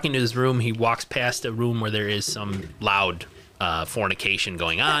Tom's walking to his room, he walks past a room where there is some loud fornication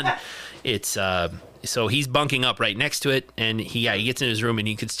going on. It's so he's bunking up right next to it, and he gets in his room, and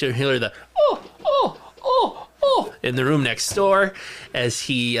you can still hear the oh in the room next door. As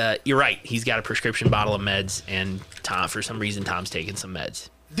he, you're right, he's got a prescription bottle of meds, and for some reason Tom's taking some meds.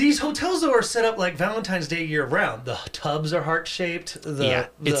 These hotels, though, are set up like Valentine's Day year-round. The tubs are heart-shaped.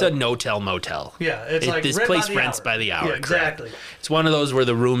 It's a no-tell motel. Yeah, it's like this place rents by the hour. Yeah, exactly. Correct. It's one of those where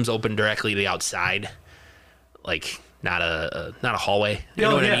the rooms open directly to the outside, like not a hallway. You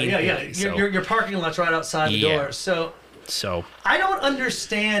know what I mean? Yeah. So, your parking lot's right outside the door. So I don't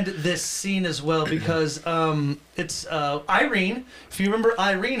understand this scene as well because it's Irene. If you remember,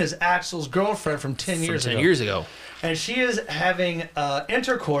 Irene is Axel's girlfriend from 10 years ago. And she is having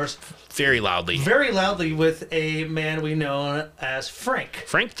intercourse very loudly with a man we know as Frank.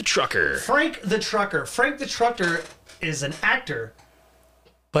 Frank the trucker. Frank the trucker is an actor,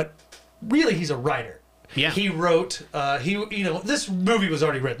 but really he's a writer. Yeah. He wrote, this movie was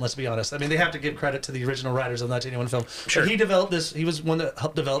already written, let's be honest. I mean, they have to give credit to the original writers of the 1981 film. Sure. But he developed this, he was one that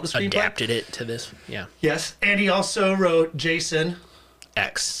helped develop the screenplay. Adapted it to this, yeah. Yes, and he also wrote Jason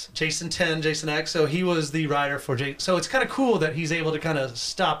X. Jason X. So he was the writer for Jason. So it's kind of cool that he's able to kind of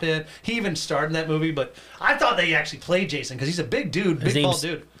stop in. He even starred in that movie, but I thought they actually played Jason because he's a big dude, big bald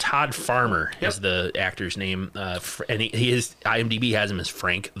dude. Todd Farmer is the actor's name, and IMDb has him as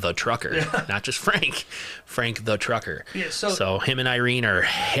Frank the Trucker, not just Frank the Trucker. Yeah. So him and Irene are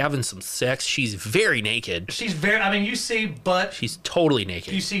having some sex. She's very naked. You see butt. She's totally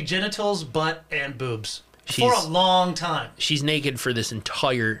naked. You see genitals, butt, and boobs. For a long time. She's naked for this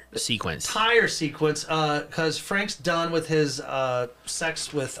entire sequence. Because Frank's done with his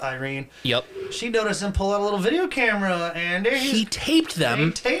sex with Irene. Yep. She noticed him pull out a little video camera, and he taped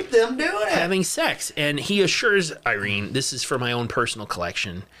them. Doing it. Having sex. And he assures Irene, this is for my own personal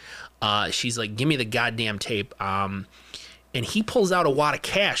collection. She's like, give me the goddamn tape. And he pulls out a wad of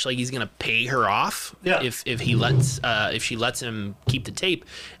cash, like he's gonna pay her off if she lets him keep the tape.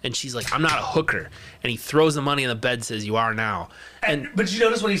 And she's like, I'm not a hooker. And he throws the money on the bed and says, you are now. But you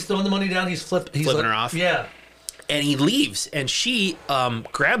notice when he's throwing the money down, he's flipping her off. Yeah. And he leaves, and she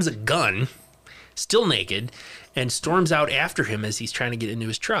grabs a gun, still naked, and storms out after him as he's trying to get into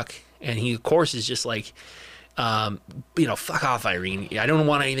his truck. And he, of course, is just like, fuck off, Irene. I don't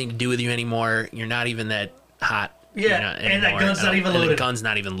want anything to do with you anymore. You're not even that hot. Yeah, and that gun's not even loaded. And the gun's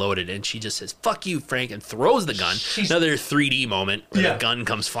not even loaded. And she just says, fuck you, Frank, and throws the gun. Another 3D moment where the gun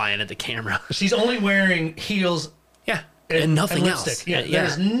comes flying at the camera. She's only wearing heels. Yeah. And nothing else. Yeah,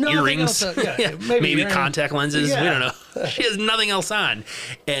 there's nothing earrings. Else. Maybe contact lenses. We don't know. She has nothing else on.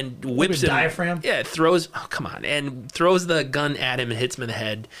 And whips him. Diaphragm? Yeah, and throws the gun at him and hits him in the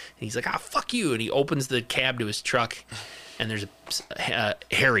head. And he's like, fuck you. And he opens the cab to his truck. And there's a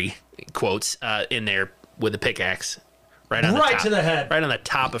Harry, quotes, in there with a pickaxe. Right to the head. Right on the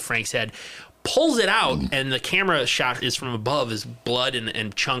top of Frank's head. Pulls it out, and the camera shot is from above as blood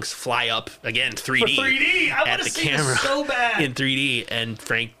and chunks fly up again 3D. For 3D, I want to see this so bad in 3D, and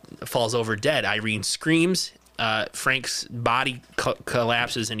Frank falls over dead. Irene screams. Frank's body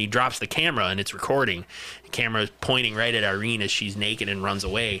collapses, and he drops the camera, and it's recording. The camera is pointing right at Irene as she's naked and runs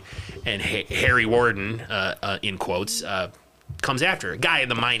away, and Harry Warden, in quotes, comes after her. A guy in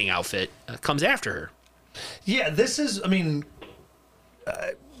the mining outfit comes after her. Yeah, this is. I mean.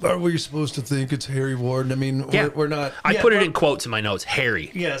 Are we supposed to think it's Harry Warden? I mean, we're not. I put it in quotes in my notes.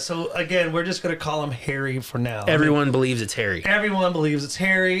 Harry. Yeah. So again, we're just going to call him Harry for now. Everyone believes it's Harry. Everyone believes it's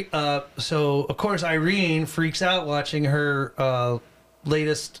Harry. So of course Irene freaks out watching her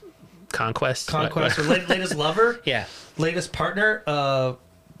latest conquest or latest lover. Yeah. Latest partner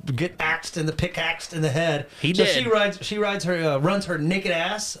get axed in the pickaxed in the head. He so did. She runs her naked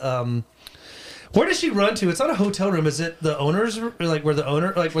ass. Where does she run to? It's not a hotel room. Is it the owner's, like where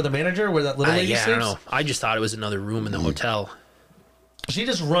the manager, where that little lady Yeah, I sleeps? don't know. I just thought it was another room in the hotel. She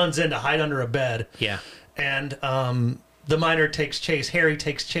just runs in to hide under a bed. Yeah. And the miner takes chase. Harry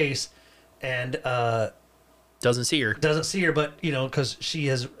takes chase, and Doesn't see her. doesn't see her, but because she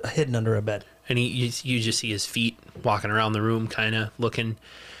is hidden under a bed. And you just see his feet walking around the room, kind of looking, and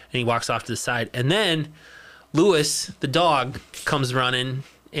he walks off to the side. And then Lewis, the dog, comes running,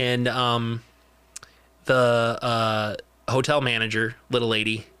 and the hotel manager, little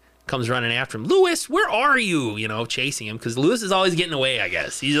lady, comes running after him. Lewis, where are you? Chasing him because Lewis is always getting away. I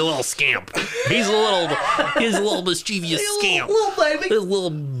guess he's a little scamp. He's a little mischievous scamp. Little baby, His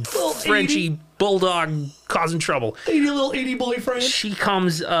little Frenchy bulldog causing trouble. little 80 boyfriend. She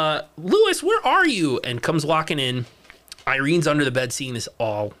comes, Lewis, where are you? And comes walking in. Irene's under the bed seeing this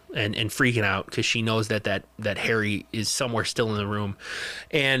all and freaking out because she knows that Harry is somewhere still in the room.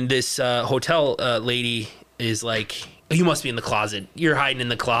 And this hotel lady is like, you must be in the closet. You're hiding in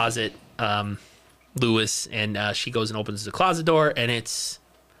the closet, Lewis. And she goes and opens the closet door, and it's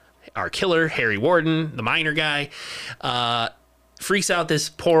our killer, Harry Warden, the miner guy. Freaks out this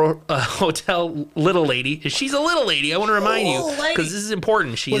poor hotel little lady. She's a little lady. I want to remind you because this is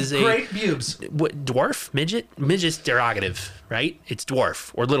important. She is a great pubes. what, dwarf, midget. Midget's derogative, right? It's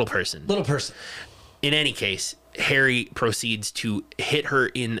dwarf or little person. Little person. In any case, Harry proceeds to hit her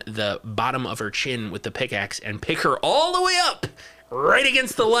in the bottom of her chin with the pickaxe and pick her all the way up, right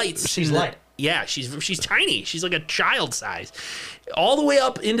against the lights. She's light. Yeah, she's tiny. She's like a child size, all the way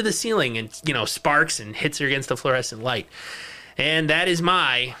up into the ceiling, and sparks and hits her against the fluorescent light. And that is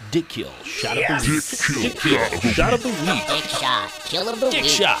my Dick kill. Shot Yes. of the week. Dick kill. Shot of the week. Dick shot. Kill of the Dick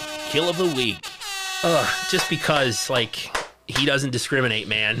week. shot. Kill of the week. just because he doesn't discriminate,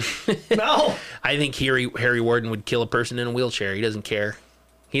 man. No. I think Harry Warden would kill a person in a wheelchair. He doesn't care.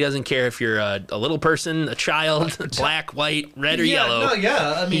 He doesn't care if you're a little person, a child, black, white, red, or yellow. No,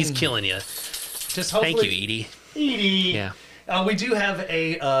 yeah. I mean, He's killing you. just hopefully. Thank you, Edie. Edie. Yeah. We do have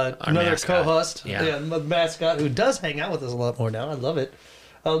another mascot. co-host, Yeah. the mascot, who does hang out with us a lot more now. I love it.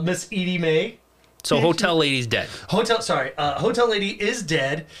 Miss Edie Mae. So Hotel Lady's dead. Hotel Lady is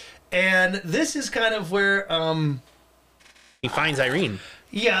dead, and this is kind of where, He finds Irene.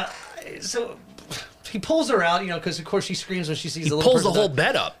 yeah. So he pulls her out, because of course she screams when she sees He the little pulls the person whole die.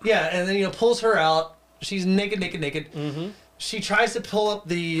 bed up. Yeah, and then pulls her out. She's naked. Mm-hmm. She tries to pull up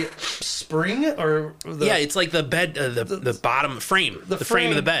the spring or Yeah, it's like the bed, the bottom frame, the frame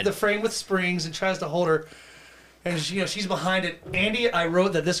of the bed. the frame with springs, and tries to hold her. And she's behind it. Andy, I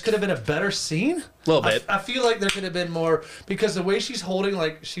wrote that this could have been a better scene. A little bit. I feel like there could have been more because the way she's holding,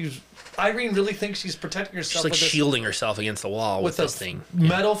 Irene really thinks she's protecting herself. She's like with this, shielding herself against the wall with this a thing.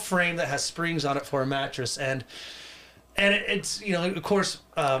 metal frame that has springs on it for a mattress, and it's of course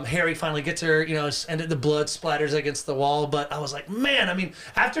Harry finally gets her, and the blood splatters against the wall. But I was like, man, I mean,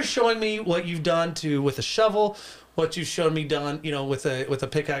 after showing me what you've done with a shovel, what you've shown me done, with a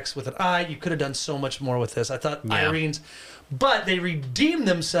pickaxe with an eye, you could have done so much more with this. I thought Irene's, but they redeem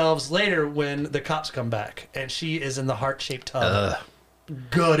themselves later when the cops come back, and she is in the heart-shaped tub,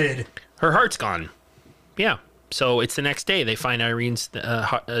 gutted. Her heart's gone. Yeah. So it's the next day. They find Irene's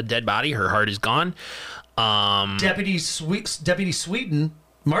dead body. Her heart is gone. Deputy Sweeten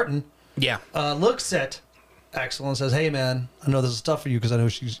Martin. Yeah. Looks at Axel and says, "Hey man, I know this is tough for you because I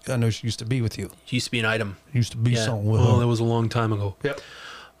know she used to be with you. She used to be an item. Used to be Yeah. something with Well, her." that was a long time ago. Yep.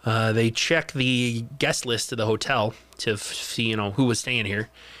 They check the guest list of the hotel to see, who was staying here.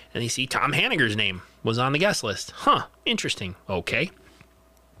 And they see Tom Hanniger's name was on the guest list. Huh. Interesting. Okay.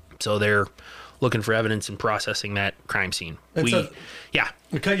 So they're looking for evidence and processing that crime scene. Cut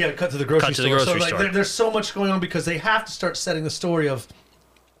to the grocery store. There's so much going on because they have to start setting the story of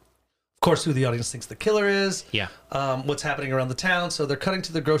course, who the audience thinks the killer is. Yeah. What's happening around the town. So they're cutting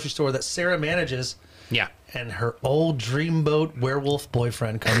to the grocery store that Sarah manages. Yeah. And her old dreamboat werewolf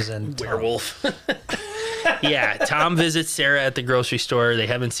boyfriend comes in. Werewolf. Yeah, Tom visits Sarah at the grocery store. They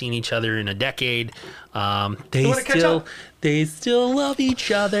haven't seen each other in a decade. They still love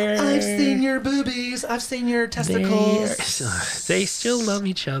each other. I've seen your boobies. I've seen your testicles. They still love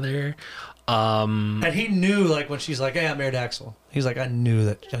each other. And he knew, when she's like, "Hey, I married Axel." He's like, "I knew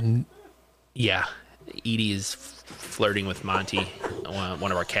that." Yeah, Edie is flirting with Monty,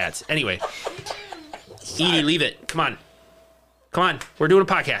 one of our cats. Anyway, Edie, leave it. Come on. We're doing a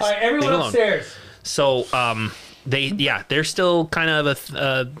podcast. All right, everyone upstairs. So, they're still kind of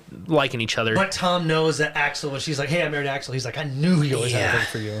liking each other. But Tom knows that Axel, when she's like, "Hey, I married Axel," he's like, "I knew he always had a thing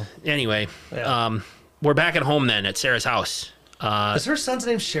for you." Anyway, Yeah. we're back at home then at Sarah's house. Is her son's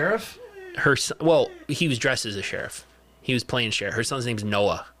name Sheriff? Well, he was dressed as a sheriff. He was playing sheriff. Her son's name's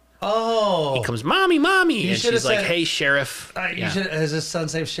Noah. Oh. He comes, mommy, and she's like, said, hey, sheriff. Is his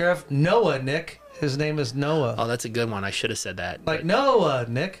son's name Sheriff? Noah, Nick. His name is Noah. Oh, that's a good one. I should have said that. Like Noah,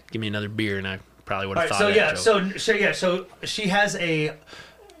 Nick. Give me another beer, and I probably would have thought so of that joke. So she has a...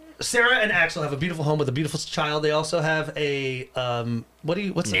 Sarah and Axel have a beautiful home with a beautiful child. They also have a...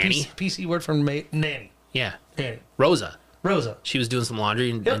 what's Nanny? the PC word for nanny? Yeah. Nanny. Rosa. Rosa. She was doing some laundry,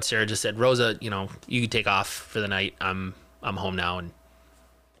 and Sarah just said, Rosa, you can take off for the night. I'm home now, and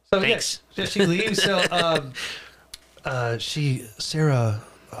so, thanks. Yeah, she leaves. So Sarah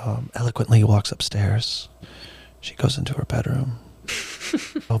eloquently walks upstairs. She goes into her bedroom,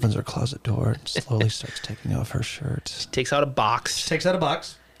 opens her closet door, and slowly starts taking off her shirt. Takes out a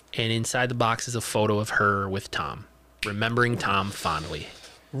box. And inside the box is a photo of her with Tom, remembering Tom fondly.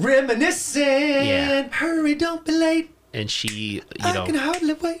 Reminiscing. Yeah. Hurry, don't be late. And she, I can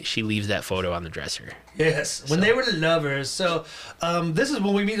hardly wait. she leaves that photo on the dresser. Yes, when they were lovers. So this is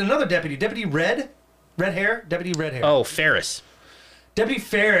when we meet another deputy. Deputy Red Hair. Oh, Ferris. Deputy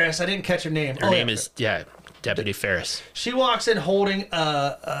Ferris. I didn't catch her name. Her name is Deputy Ferris. She walks in holding.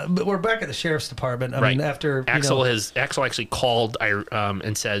 But we're back at the sheriff's department. I mean, after Axel actually called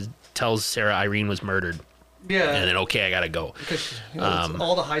and tells Sarah Irene was murdered. Yeah. And then, I gotta go. Because it's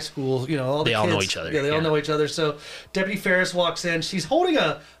all the high school, all the they kids. all know each other. Yeah, they all know each other. So Deputy Ferris walks in. She's holding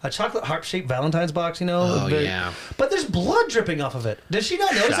a chocolate heart-shaped Valentine's box, Oh, yeah. But there's blood dripping off of it. Did she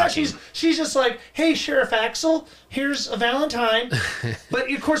not notice that? She's just like, hey, Sheriff Axel, here's a Valentine.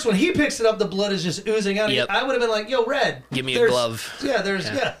 But, of course, when he picks it up, the blood is just oozing out. Yep. I would have been like, yo, Red. Give me a glove. Yeah,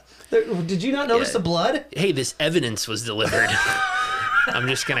 did you not notice the blood? Hey, this evidence was delivered. I'm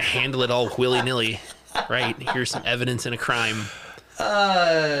just going to handle it all willy-nilly. Right, here's some evidence in a crime.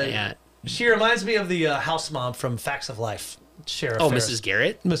 She reminds me of the house mom from Facts of Life, Sheriff. Ferris. Mrs.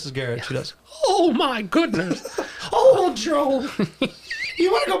 Garrett. Mrs. Garrett, she does. Oh my goodness! Oh, Joe, you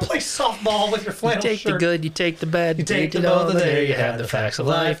want to go play softball with your flannel You take shirt? the good, you take the bad, you take the both. There you have the facts of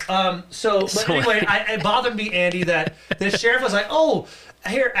life. But anyway, it bothered me, Andy, that the sheriff was like, "Oh,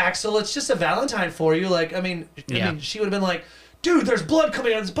 here, Axel, it's just a Valentine for you." Like, I mean, she would have been like, dude, there's blood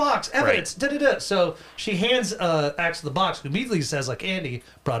coming out of this box. Evidence. Right. Da-da-da. So she hands Axel the box, who immediately says, like Andy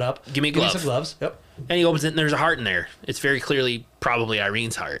brought up, Give me a glove. Give me some gloves. Yep. And he opens it, and there's a heart in there. It's very clearly probably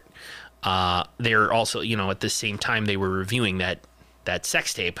Irene's heart. They're also, at the same time, they were reviewing that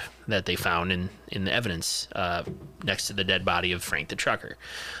sex tape that they found in the evidence next to the dead body of Frank the trucker.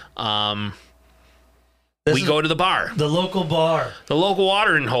 We go to the bar. The local bar. The local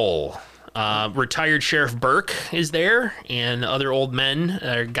watering hole. Retired Sheriff Burke is there, and other old men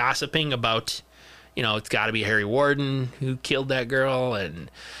are gossiping about, it's got to be Harry Warden who killed that girl, and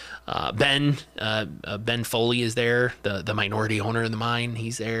Ben Foley is there, the minority owner of the mine.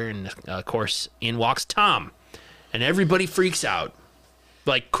 He's there, and of course, in walks Tom, and everybody freaks out.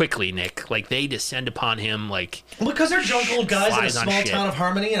 Like, quickly, Nick. Like, they descend upon him like... Because they're drunk old guys in a small shit. town of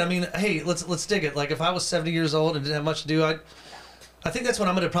Harmony, and I mean, hey, let's dig it. Like, if I was 70 years old and didn't have much to do, I think that's when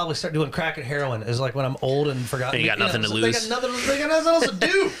I'm going to probably start doing crack and heroin, is like when I'm old and forgotten. They got nothing to lose. They got nothing else to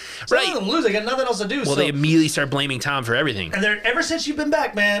do. Right. Nothing to lose. They got nothing else to do. Well, they immediately start blaming Tom for everything. And ever since you've been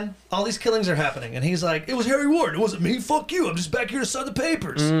back, man, all these killings are happening. And he's like, it was Harry Warden. It wasn't me. Fuck you. I'm just back here to sign the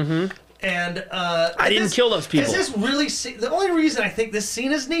papers. Mm-hmm. And I didn't kill those people. Is this really... The only reason I think this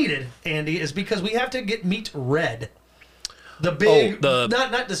scene is needed, Andy, is because we have to meet Red. The big,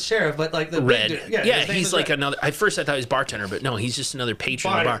 not the sheriff, but like the Red. big dude. Yeah, he's like another. At first, I thought he was bartender, but no, he's just another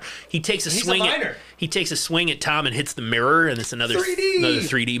patron of the bar. He takes a swing. He takes a swing at Tom and hits the mirror, and it's another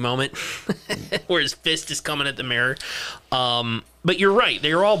 3D moment where his fist is coming at the mirror. But you're right;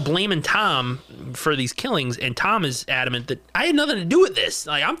 they're all blaming Tom for these killings, and Tom is adamant that I had nothing to do with this.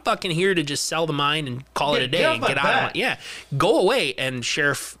 Like, I'm fucking here to just sell the mine and call it a day and get out of it. Go away. And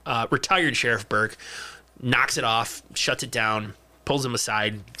retired Sheriff Burke knocks it off, shuts it down, pulls him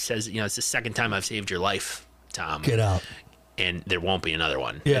aside, says, it's the second time I've saved your life, Tom. Get out. And there won't be another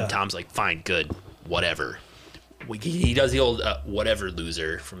one. Yeah. And Tom's like, fine, good, whatever. He does the old whatever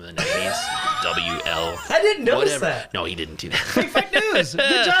loser from the 90s. WL. I didn't notice that. No, he didn't do that. Fake news.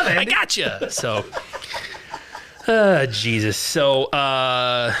 Good job, Andy. I gotcha. So, Jesus. So,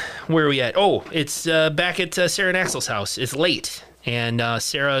 where are we at? Oh, it's back at Sarah and Axel's house. It's late. And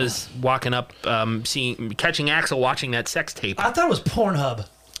Sarah's walking up, catching Axel watching that sex tape. I thought it was Pornhub.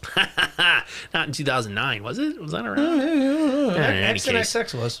 Not in 2009, was it? Was that around? X and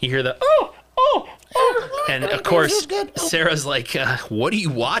XX was. You hear the and of course Sarah's like, "What are you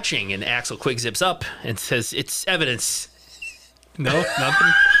watching?" And Axel quick zips up and says, "It's evidence." No,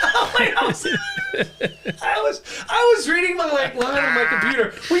 nothing. I was reading my line on my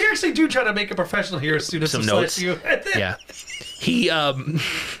computer. We actually do try to make a professional here, students. Some notes. You. Yeah. He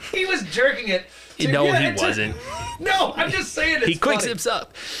was jerking it. No, he wasn't. No, I'm just saying it's He quick funny. zips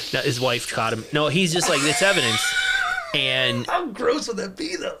up. Now, his wife caught him. No, he's just like, it's evidence. And How gross would that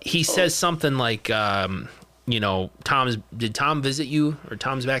be, though? he says something like, you know, did Tom visit you? Or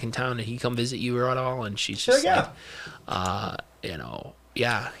Tom's back in town. Did he come visit you or at all? And she's just you know,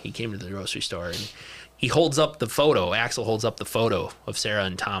 yeah, he came to the grocery store. And he holds up the photo. Axel holds up the photo of Sarah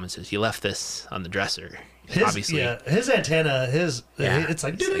and Tom and says, you left this on the dresser. Obviously. Yeah, his antenna, it's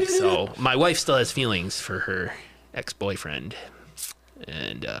like... So my wife still has feelings for her ex-boyfriend.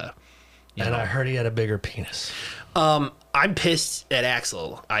 And, you know. I heard he had a bigger penis. I'm pissed at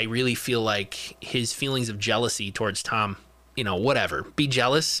Axel. I really feel like his feelings of jealousy towards Tom, you know, whatever. Be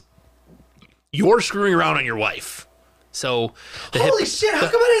jealous. You're screwing around on your wife. So holy shit! How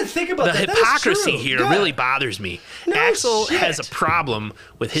come I didn't think about the that? hypocrisy That is true. here really bothers me. No Axel shit. has a problem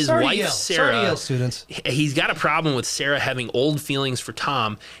with his Sorry to wife yell. Sarah. Sorry to yell, students. He's got a problem with Sarah having old feelings for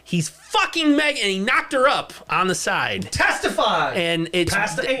Tom. He's fucking Meg, and he knocked her up on the side. Testify. And it's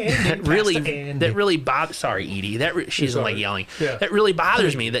Pass the Andy, that really bothers. Sorry, Edie. She doesn't like yelling. Yeah. That really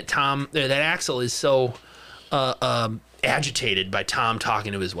bothers me that that Axel is so agitated by Tom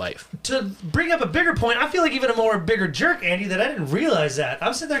talking to his wife. To bring up a bigger point, I feel like even a more bigger jerk, Andy, that I didn't realize that.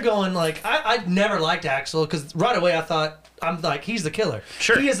 I'm sitting there going, like, I never liked Axel because right away I thought, I'm like, he's the killer.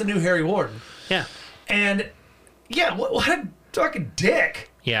 Sure. He is the new Harry Warden. Yeah. And, yeah, what a fucking dick.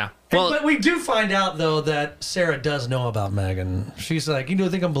 Yeah. Well, but we do find out, though, that Sarah does know about Megan. She's like, you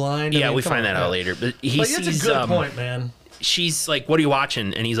think I'm blind? Yeah, we find that out later. But it's a good point, man. She's like, what are you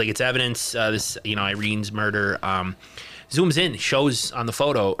watching? And he's like, it's evidence. This, Irene's murder. Zooms in, shows on the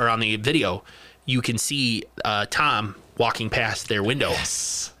photo or on the video, you can see Tom walking past their window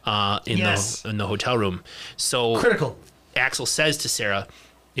in the hotel room. So critical. Axel says to Sarah,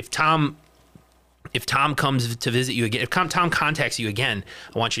 if Tom comes to visit you again, if Tom contacts you again,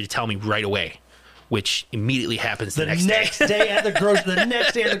 I want you to tell me right away. Which immediately happens the next day at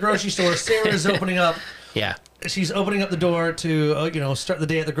the grocery store. Sarah is opening up. Yeah. She's opening up the door to start the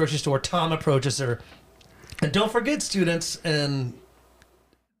day at the grocery store. Tom approaches her. And don't forget, students, and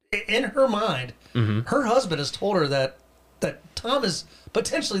in her mind, her husband has told her that Tom is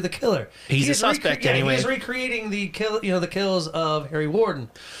potentially the killer. He's a suspect anyway. He's recreating the kills of Harry Warden.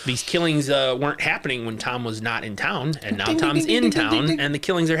 These killings weren't happening when Tom was not in town, and now Tom's in town, and the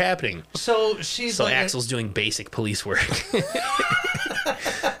killings are happening. So Axel's doing basic police work.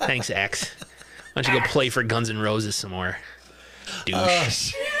 Thanks, Ax. Why don't you go play for Guns N' Roses some more,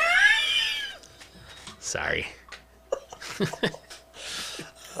 douche? Sorry.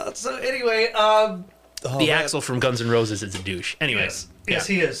 So anyway, the Axel from Guns N' Roses is a douche. Anyways, yes,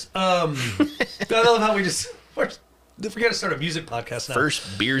 he is. I love how we forget to start a music podcast now.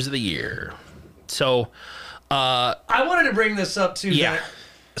 First beers of the year. So, I wanted to bring this up too. Yeah. That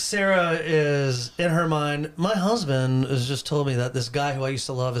Sarah is in her mind. My husband has just told me that this guy who I used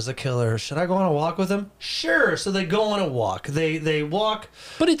to love is a killer. Should I go on a walk with him? Sure. So they go on a walk. They walk.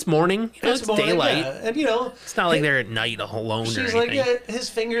 But it's morning. It's morning, daylight. Yeah. And it's not like they're at night alone. She's or anything. like, yeah, his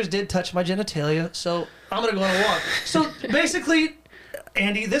fingers did touch my genitalia, so I'm gonna go on a walk. So basically,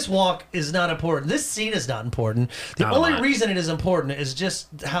 Andy, this walk is not important. This scene is not important. The only reason it is important is just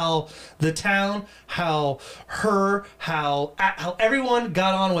how the town, how everyone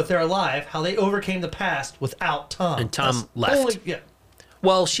got on with their life, how they overcame the past without Tom. And Tom left. Yeah.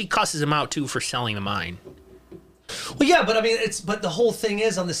 Well, she cusses him out too for selling the mine. Well, yeah, but I mean, but the whole thing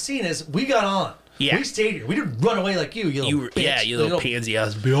is on the scene is we got on. Yeah. We stayed here. We didn't run away like you little bitch. Yeah, you little pansy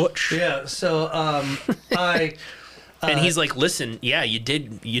ass bitch. Yeah. So and he's like, listen, yeah, you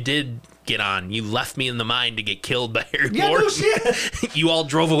did get on. You left me in the mine to get killed by Harry Yeah, Warden. no shit. You all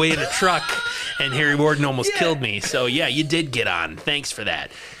drove away in a truck, and Harry Warden almost killed me. So, yeah, you did get on. Thanks for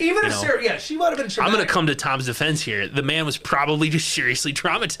that. Even if Sarah, she might have been traumatic. I'm going to come to Tom's defense here. The man was probably just seriously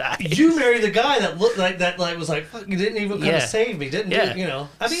traumatized. You married the guy that looked like that, was like, fuck, you didn't even come to save me, didn't you? I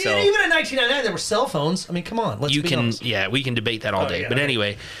mean, even in 1999, there were cell phones. I mean, come on, let's be honest. Yeah, we can debate that all day. But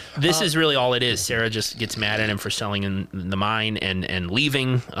anyway, this is really all it is. Sarah just gets mad at him for selling in the mine and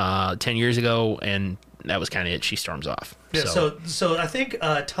leaving 10 years ago, and that was kind of it. She storms off. Yeah, so I think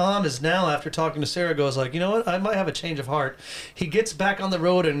Tom is now, after talking to Sarah, goes like, you know what, I might have a change of heart. He gets back on the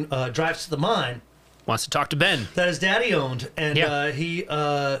road and drives to the mine. Wants to talk to Ben. That his daddy owned, and he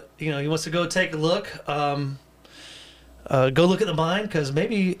wants to go take a look. Go look at the mine, because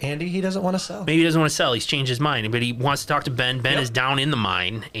maybe, Andy, he doesn't want to sell. Maybe he doesn't want to sell. He's changed his mind, but he wants to talk to Ben. Ben is down in the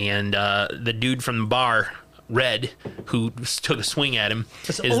mine, and the dude from the bar Red, who took a swing at him,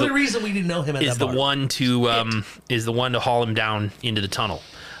 That's the only reason we didn't know him at is that the bar. one to is the one to haul him down into the tunnel.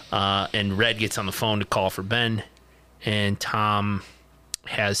 And Red gets on the phone to call for Ben, and Tom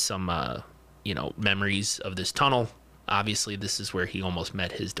has some memories of this tunnel. Obviously, this is where he almost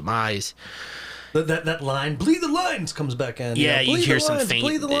met his demise. That line, bleed the lines, comes back in. Yeah, you bleed hear the some lines, faint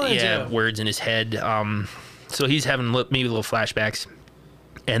bleed the lines, words in his head. So he's having maybe little flashbacks.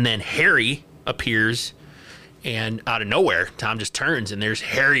 And then Harry appears, and out of nowhere, Tom just turns, and there's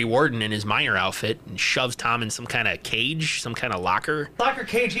Harry Warden in his miner outfit and shoves Tom in some kind of cage, some kind of locker. Locker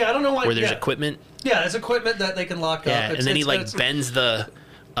cage, yeah, I don't know why. Where there's equipment. Yeah, it's equipment that they can lock Yeah, up. and then he bends the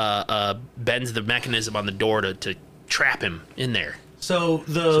mechanism on the door to trap him in there. So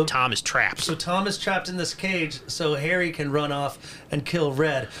Tom is trapped. So Tom is trapped in this cage, so Harry can run off and kill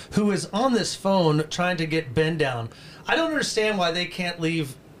Red, who is on this phone trying to get Ben down. I don't understand why they can't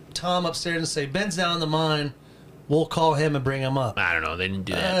leave Tom upstairs and say, Ben's down in the mine, we'll call him and bring him up. I don't know. They didn't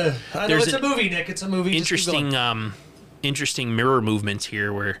do that. I know it's a movie, Nick. It's a movie. Interesting mirror movements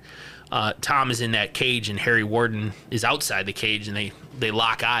here where Tom is in that cage and Harry Warden is outside the cage, and they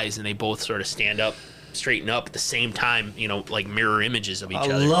lock eyes and they both sort of stand up, straighten up at the same time, like mirror images of each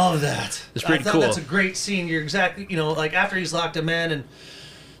other. I love that. It's pretty I thought cool. That's a great scene. You're exactly, like after he's locked him in, and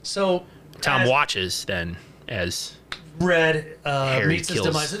so Tom watches then as Red meets his kills-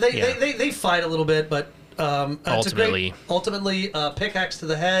 demise. yeah. They fight a little bit, but ultimately pickaxe to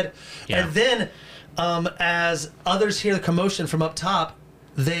the head, Yeah. and then as others hear the commotion from up top,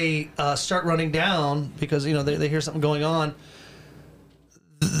 they start running down because they hear something going on.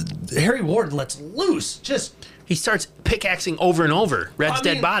 Harry Warden lets loose. he starts pickaxing over and over Red's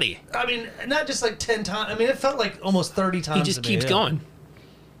dead body. I mean, not just like 10 times. I mean, it felt like almost 30 times. He just keeps going.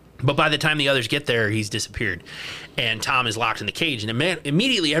 But by the time the others get there, he's disappeared. And Tom is locked in the cage. And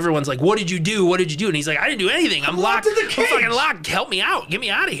immediately everyone's like, what did you do? What did you do? And he's like, I didn't do anything. I'm locked in the cage. I'm fucking locked. Help me out. Get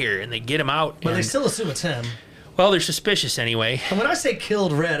me out of here. And they get him out. But they and- still assume it's him. well, they're suspicious anyway. And when I say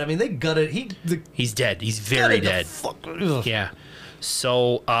killed Red, I mean, they gutted. He's dead. He's very dead. Yeah. Yeah.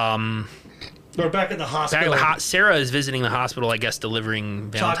 So, We're back at the hospital. Sarah is visiting the hospital, I guess,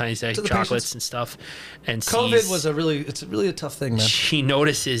 delivering Valentine's Day to the chocolates patients. and stuff. And COVID was it's really a tough thing, man. she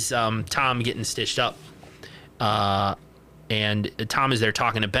notices Tom getting stitched up. And Tom is there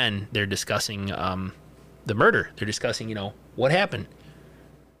talking to Ben. They're discussing the murder. They're discussing, what happened.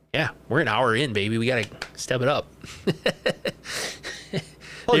 Yeah, we're an hour in, baby. We got to step it up.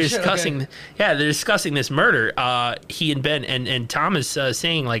 They're discussing this murder. He and Ben and Tom is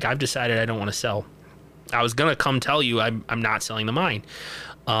saying, like, I've decided I don't want to sell. I was gonna come tell you I'm not selling the mine.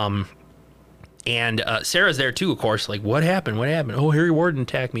 And Sarah's there too, of course. Like, what happened? What happened? Oh, Harry Warden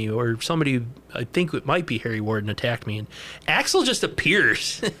attacked me, or somebody, I think it might be Harry Warden, attacked me. And Axel just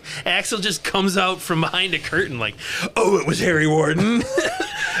appears. Axel just comes out from behind a curtain, like, oh, it was Harry Warden.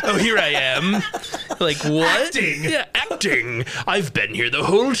 Oh, here I am. Like, what? Acting. Yeah, acting. I've been here the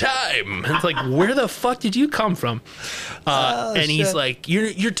whole time. It's like, where the fuck did you come from? And he's shit. like,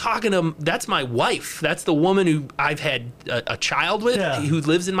 you're talking to, that's my wife. That's the woman who I've had a child with, Yeah. who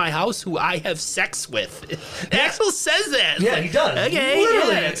lives in my house, who I have sex with. Axel says that. Yeah, Like, he does. Okay,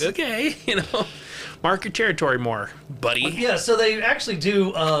 Literally, yeah, it's- okay. Mark your territory more, buddy. Yeah, so they actually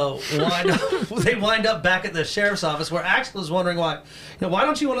do wind up back at the sheriff's office where Axel is wondering why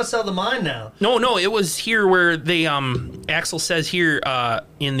don't you want to sell the mine now? No, it was here where they Axel says here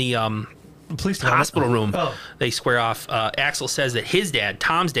in the Police department. hospital room, Oh. they square off. Axel says that his dad,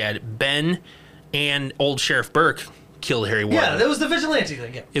 Tom's dad, Ben, and old Sheriff Burke killed Harry Warden. Yeah, that was the vigilante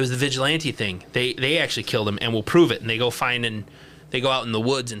thing. Yeah. It was the vigilante thing. They actually killed him, and we'll prove it. And they go out in the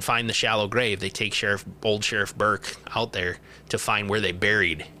woods and find the shallow grave. They take old Sheriff Burke out there to find where they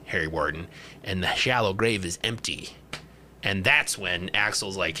buried Harry Warden, and the shallow grave is empty. And that's when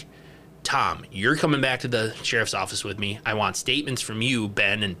Axel's like, Tom, you're coming back to the sheriff's office with me. I want statements from you,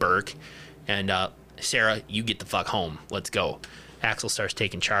 Ben and Burke, and Sarah, you get the fuck home. Let's go. Axel starts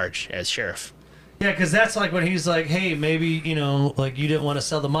taking charge as sheriff. Yeah, because that's like when he's like, hey, maybe, like you didn't want to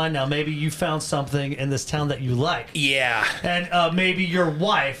sell the mine now. Maybe you found something in this town that you like. Yeah. And maybe your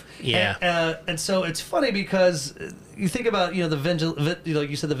wife. Yeah. And so it's funny because you think about, like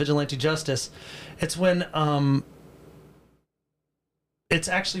you said, the vigilante justice. It's when, it's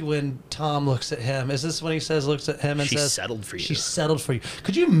actually when Tom looks at him. Is this when he looks at him and She says, settled for you. She settled for you.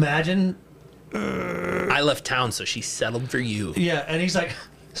 Could you imagine? I left town, so she settled for you. Yeah. And he's like,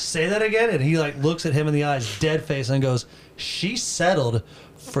 say that again. And he like looks at him in the eyes, dead face, and goes, she settled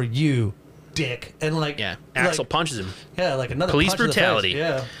for you, dick. And like, Yeah. Axel punches him. yeah, like another Police punch to the brutality.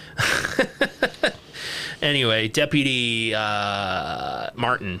 face. Yeah. Anyway, Deputy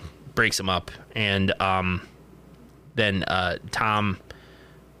Martin breaks him up, and then Tom,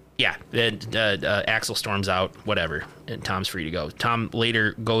 then Axel storms out, whatever, and Tom's free to go. Tom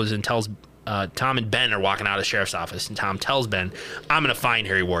later goes and tells Tom and Ben are walking out of the sheriff's office, and Tom tells Ben, I'm going to find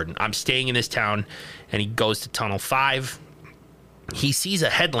Harry Warden. I'm staying in this town, and he goes to Tunnel 5. He sees a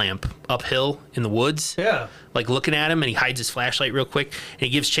headlamp uphill in the woods, like looking at him, and he hides his flashlight real quick, and he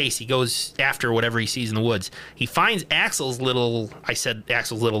gives chase. He goes after whatever he sees in the woods. He finds Axel's little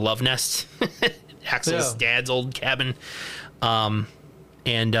love nest, Axel's dad's old cabin, and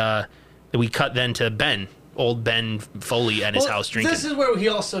we cut then to Ben. Old Ben Foley at his house drinking. This is where he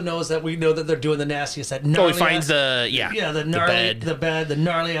also knows that we know that they're doing the nastiest. That gnarly he finds the bed, the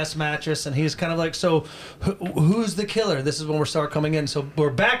gnarly ass mattress, and he's kind of like, so who's the killer? This is when we start coming in. So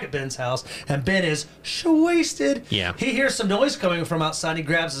we're back at Ben's house, and Ben is wasted. Yeah, he hears some noise coming from outside. He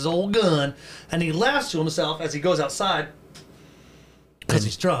grabs his old gun and he laughs to himself as he goes outside because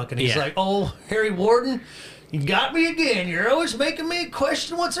he's drunk, and he's like, "Oh, Harry Warden, you got me again. You're always making me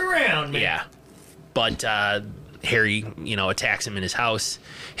question what's around me." Yeah. But Harry, attacks him in his house,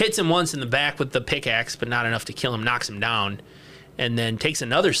 hits him once in the back with the pickaxe, but not enough to kill him, knocks him down, and then takes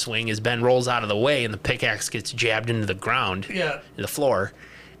another swing as Ben rolls out of the way, and the pickaxe gets jabbed into the ground, in the floor.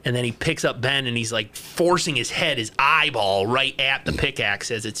 And then he picks up Ben, and he's like forcing his eyeball right at the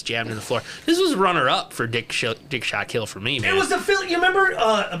pickaxe as it's jabbed in the floor. This was runner-up for Dick Shot Kill for me, man. It was the film. You remember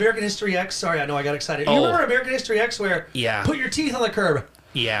American History X? Sorry, I know I got excited. You remember American History X where put your teeth on the curb?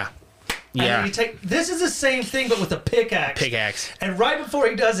 Yeah. Yeah. This is the same thing, but with a pickaxe. And right before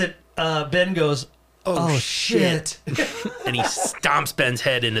he does it, Ben goes, "Oh shit!" And he stomps Ben's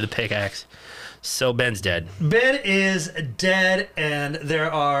head into the pickaxe. So Ben's dead. Ben is dead, and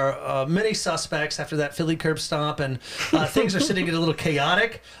there are many suspects after that Philly curb stomp, and things are sitting a little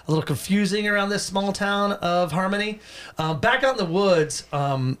chaotic, a little confusing around this small town of Harmony. Back out in the woods,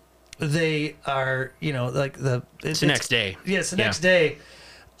 they are, it's the next day. Yeah, it's the next day.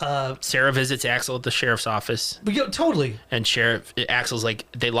 Sarah visits Axel at the sheriff's office. Totally. And Axel's like,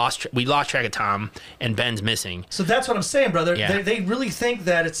 we lost track of Tom, and Ben's missing. So that's what I'm saying, brother. Yeah. They really think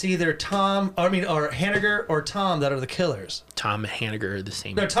that it's either or Hanniger or Tom that are the killers. Tom and Hanniger are the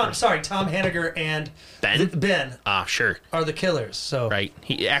same. No, Tom Hanniger and Ben. Sure. Are the killers. So right.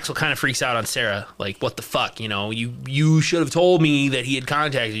 Axel kind of freaks out on Sarah, like, what the fuck? You should have told me that he had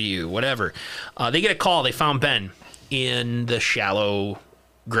contacted you. Whatever. They get a call. They found Ben in the shallow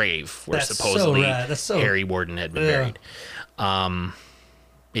grave where supposedly Harry Warden had been buried.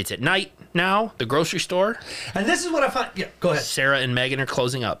 It's at night now, the grocery store. And this is what I find. Yeah, go ahead. Sarah and Megan are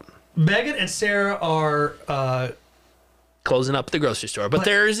closing up. Megan and Sarah are closing up the grocery store, but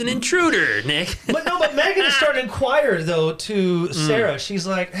there's an intruder, Nick. But Megan is starting to inquire though to Sarah. She's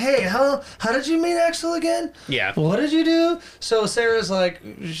like, "Hey, how did you meet Axel again? Yeah. What did you do?" So Sarah's like,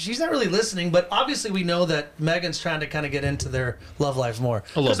 she's not really listening, but obviously we know that Megan's trying to kind of get into their love life more.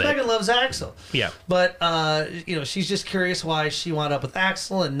 A little bit. Megan loves Axel. Yeah. But she's just curious why she wound up with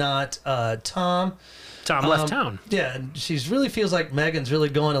Axel and not Tom. Tom left town. Yeah, and she's really feels like Megan's really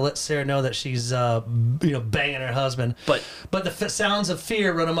going to let Sarah know that she's banging her husband. But the sounds of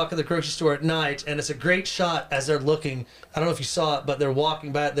fear run amok at the grocery store at night, and it's a great shot as they're looking. I don't know if you saw it, but they're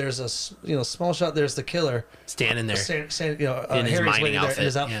walking back. There's a small shot. There's the killer standing there, in his mining outfit. In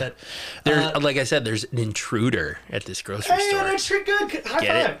his outfit. Yeah. Like I said, there's an intruder at this grocery store. Hey, good. High Get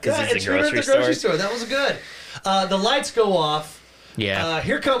five. it? Because it's a grocery store. That was good. The lights go off. Yeah.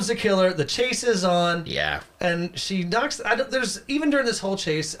 Here comes the killer. The chase is on. Yeah. And she knocks. There's even during this whole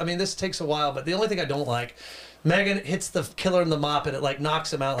chase. I mean, this takes a while, but the only thing I don't like, Megan hits the killer in the mop, and it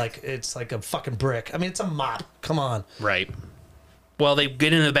knocks him out like it's like a fucking brick. I mean, it's a mop. Come on. Right. Well, they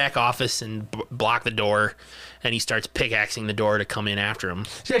get into the back office and block the door, and he starts pickaxing the door to come in after him.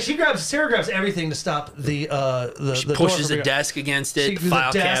 Yeah, Sarah grabs everything to stop the she pushes a desk against it, the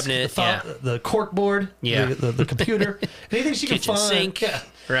file cabinet, the cork board, the computer, anything she can kitchen find. Sink. Yeah.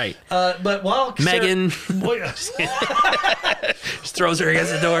 Right. But while Megan just throws her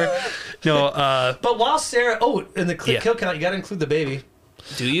against the door. No. But while Sarah, in the kill count, you got to include the baby.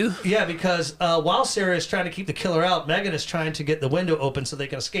 Do you? Yeah, because while Sarah is trying to keep the killer out, Megan is trying to get the window open so they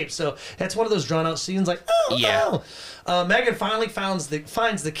can escape. So that's one of those drawn out scenes like, Megan finally finds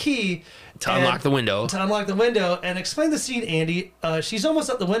the key to unlock the window. And explain the scene, Andy. She's almost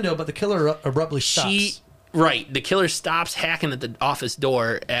at the window, but the killer abruptly stops. Right. The killer stops hacking at the office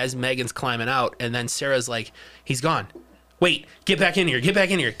door as Megan's climbing out, and then Sarah's like, he's gone. Wait, get back in here.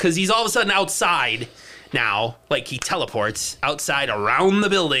 Because he's all of a sudden outside now. Like, he teleports outside around the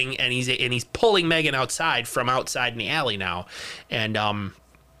building, and he's pulling Megan outside from outside in the alley now. And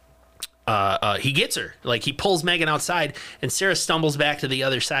he gets her. Like, he pulls Megan outside, and Sarah stumbles back to the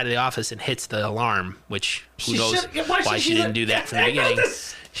other side of the office and hits the alarm, which who knows why she didn't do that from the beginning.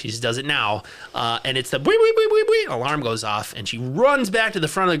 She just does it now. And it's the beep, beep, beep, beep, beep. Alarm goes off, and she runs back to the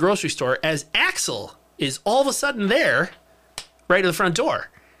front of the grocery store as Axel is all of a sudden there, right at the front door.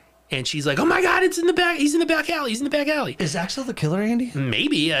 And she's like, oh my God, it's in the back. He's in the back alley. He's in the back alley. Is Axel the killer, Andy?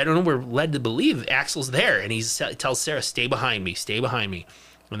 Maybe. I don't know. We're led to believe Axel's there. And he tells Sarah, stay behind me. Stay behind me.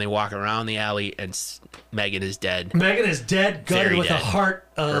 When they walk around the alley, and Megan is dead. Megan is dead, gutted Very with dead. a heart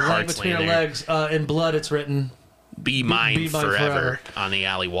laying between her legs. In blood, it's written, Be mine forever on the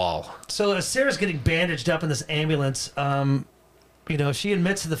alley wall. So as Sarah's getting bandaged up in this ambulance, she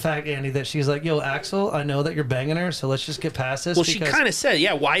admits to the fact, Andy, that she's like, yo, Axel, I know that you're banging her, so let's just get past this. Well, she kind of said,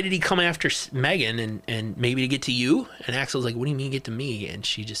 yeah, why did he come after Megan and maybe to get to you? And Axel's like, what do you mean get to me? And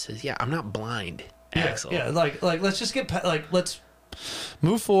she just says, yeah, I'm not blind, Axel. Yeah, like let's just get let's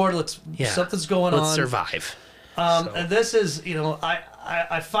move forward. Something's going on. Let's survive. And this is,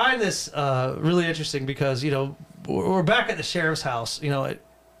 I find this really interesting because, we're back at the sheriff's house,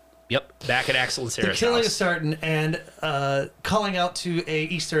 Yep, back at Axel and Sarah's house. The killing is starting, and calling out to a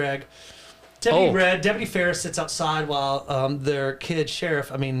Easter egg. Deputy Ferris sits outside while their kid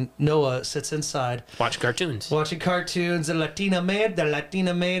sheriff, Noah, sits inside. Watching cartoons. The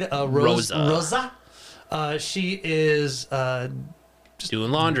Latina maid, Rosa. She is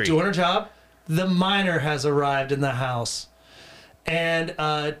doing laundry. Doing her job. The miner has arrived in the house and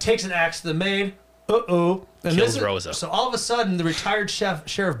takes an axe to the maid. And kills Rosa. So all of a sudden, the retired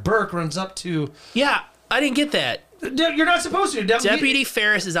Sheriff Burke runs up to... Yeah, I didn't get that. You're not supposed to. Deputy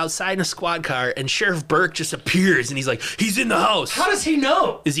Ferris is outside in a squad car, and Sheriff Burke just appears, and he's like, he's in the house. How does he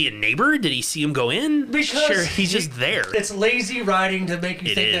know? Is he a neighbor? Did he see him go in? Because he's just there. It's lazy writing to make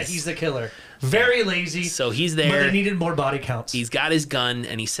you think that he's the killer. Very lazy. So he's there. But they needed more body counts. He's got his gun,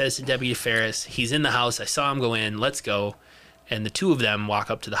 and he says to Deputy Ferris, he's in the house. I saw him go in. Let's go. And the two of them walk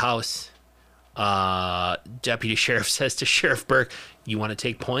up to the house. Deputy Sheriff says to Sheriff Burke, you want to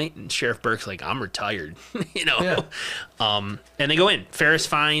take point? And Sheriff Burke's like, I'm retired. Yeah. And they go in. Ferris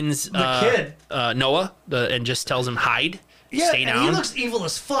finds the kid, Noah, and just tells him, hide. Yeah, Stay down. And he looks evil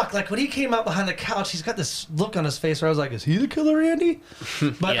as fuck. Like when he came out behind the couch, he's got this look on his face where I was like, is he the killer, Andy?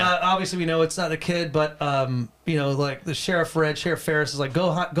 But obviously we know it's not the kid, but like the Sheriff Ferris is like,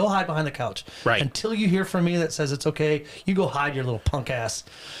 go hide behind the couch. Right. Until you hear from me that says it's okay, you go hide your little punk ass.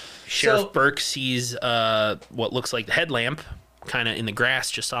 Sheriff Burke sees what looks like the headlamp kind of in the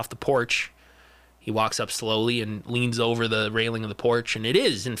grass just off the porch. He walks up slowly and leans over the railing of the porch, and it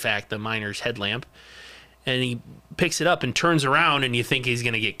is, in fact, the miner's headlamp. And he picks it up and turns around, and you think he's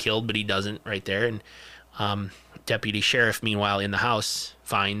going to get killed, but he doesn't right there. And Deputy Sheriff, meanwhile, in the house,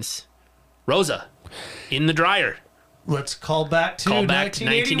 finds Rosa in the dryer. Let's call back to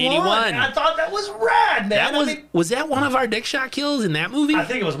 1981. I thought that was rad, man. Was that one of our dick shot kills in that movie? I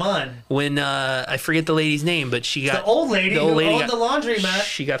think it was mine. When I forget the lady's name, but she got the old lady who owned the laundromat.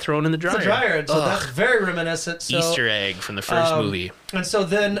 She got thrown in the dryer. And so that's very reminiscent. So, Easter egg from the first movie. And so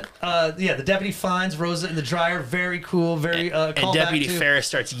then, the deputy finds Rosa in the dryer. Very cool. Very and Deputy Ferris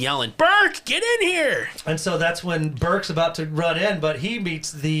starts yelling, "Burke, get in here!" And so that's when Burke's about to run in, but he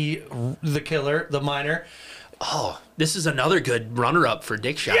meets the killer, the miner. Oh, this is another good runner-up for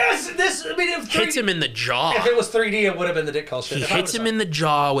dick shot. Yes, if hits him in the jaw. If it was 3D, it would have been the dick call shit. He hits him in the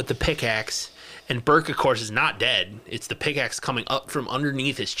jaw with the pickaxe, and Burke, of course, is not dead. It's the pickaxe coming up from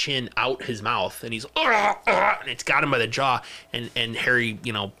underneath his chin, out his mouth, and he's and it's got him by the jaw, and Harry,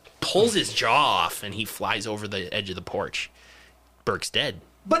 pulls his jaw off, and he flies over the edge of the porch. Burke's dead.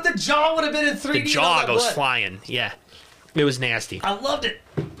 But the jaw would have been in 3D. The jaw goes flying. Yeah, it was nasty. I loved it.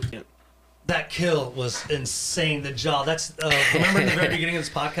 That kill was insane. The jaw. That's remember in the very beginning of this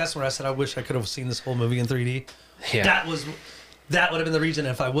podcast where I said I wish I could have seen this whole movie in 3D. Yeah, that would have been the reason.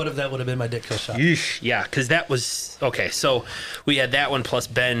 If I would have, that would have been my dick kill shot. Yeesh. Yeah, because that was okay. So we had that one plus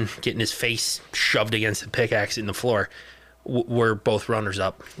Ben getting his face shoved against the pickaxe in the floor. Were both runners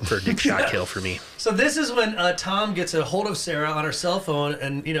up for a dick shot kill for me. So this is when Tom gets a hold of Sarah on her cell phone,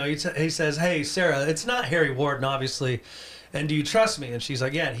 and he says, "Hey, Sarah, it's not Harry Warden, obviously." And do you trust me? And she's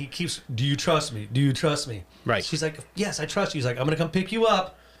like, yeah. And he keeps, do you trust me? Do you trust me? Right. She's like, yes, I trust you. He's like, I'm going to come pick you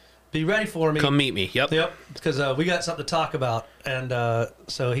up. Be ready for me. Come meet me. Yep. Yep. Because we got something to talk about. And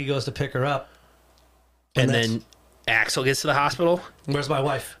so he goes to pick her up. And then Axel gets to the hospital. Where's my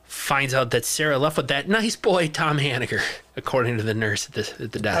wife? Finds out that Sarah left with that nice boy, Tom Hanniger, according to the nurse at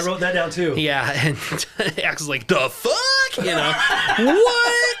the desk. I wrote that down too. Yeah. And Axel's like, the fuck?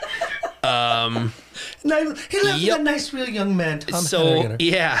 What? He lives with a nice, real young man, Tom So Hennigan.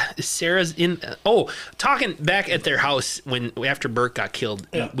 yeah, Sarah's in. Talking back at their house after Burke got killed.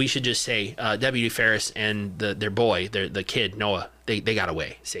 Yeah. We should just say Deputy Ferris and their boy, the kid Noah, they got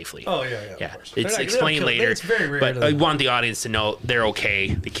away safely. Oh yeah. Of course. It's They're explained they don't kill- later. It's very rare. But I want the audience to know they're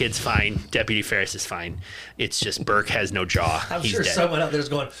okay. The kid's fine. Deputy Ferris is fine. It's just Burke has no jaw. I'm He's sure dead. someone out there's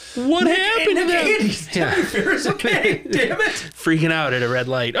going, What happened to them? Deputy Ferris, okay, damn it. Freaking out at a red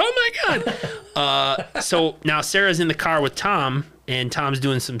light. Oh my god! So now Sarah's in the car with Tom, and Tom's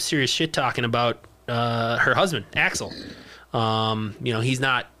doing some serious shit talking about her husband, Axel.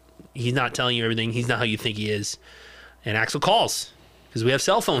 He's not telling you everything. He's not how you think he is. And Axel calls because we have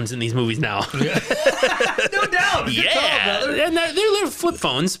cell phones in these movies now. No doubt. Good call, brother. And they're little flip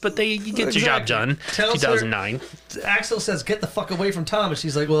phones, but you get your job done. Tells 2009. Axel says, "Get the fuck away from Tom," and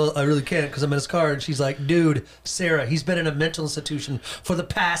she's like, "Well, I really can't because I'm in his car." And she's like, "Dude, Sarah, he's been in a mental institution for the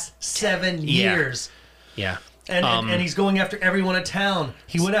past 7 years, Yeah. and he's going after everyone in town.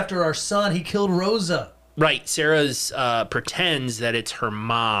 He went after our son. He killed Rosa." Right. Sarah's pretends that it's her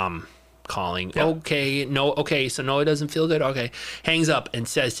mom calling. Yep. Okay, so Noah doesn't feel good. Okay. Hangs up and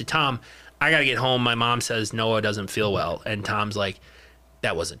says to Tom, I gotta get home. My mom says Noah doesn't feel well. And Tom's like,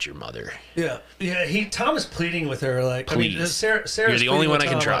 that wasn't your mother. Yeah. Tom is pleading with her, like, Please. I mean, Sarah's You're the only pleading one with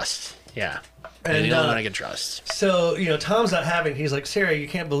I can Tom, trust. Yeah. You're And, the only one I can trust. So, Tom's not having. He's like, Sarah, you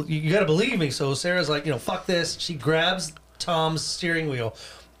can't. You got to believe me. So Sarah's like, fuck this. She grabs Tom's steering wheel,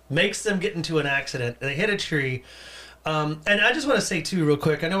 makes them get into an accident. They hit a tree. And I just want to say too, real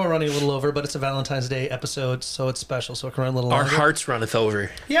quick. I know we're running a little over, but it's a Valentine's Day episode, so it's special. So it can run a little Our longer. hearts runneth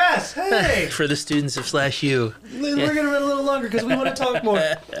over Yes. Hey. for the students of Slash U. We're gonna run a little longer because we want to talk more.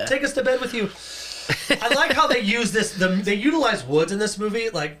 Take us to bed with you. I like how they use this. They utilize woods in this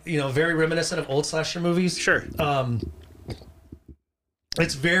movie, like very reminiscent of old slasher movies. Sure.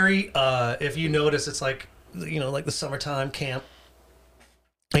 It's very. If you notice, it's like like the summertime camp.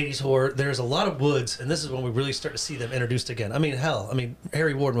 80s horror. There's a lot of woods, and this is when we really start to see them introduced again. I mean,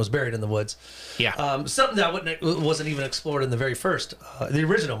 Harry Warden was buried in the woods. Yeah. Something that wasn't even explored in the very first, the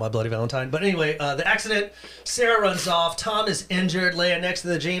original My Bloody Valentine. But anyway, the accident, Sarah runs off. Tom is injured, laying next to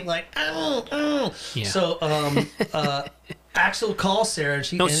the Jeep, like, ow. Yeah. So Axel calls Sarah,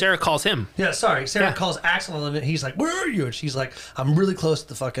 and Sarah calls him. Yeah, sorry. Sarah Yeah. calls Axel, and he's like, "Where are you?" And she's like, "I'm really close to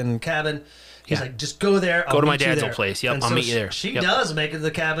the fucking cabin." He's Yeah. like, "Just go there. Go to my meet you dad's there." old place. Yep, And I'll so meet you there. She Yep. does make it to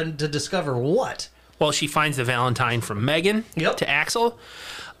the cabin to discover what? Well, she finds the Valentine from Megan Yep. to Axel,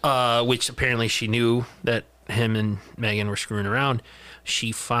 which apparently she knew that him and Megan were screwing around.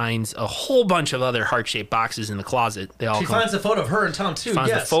 She finds a whole bunch of other heart-shaped boxes in the closet. They all She finds a photo of her and Tom too. finds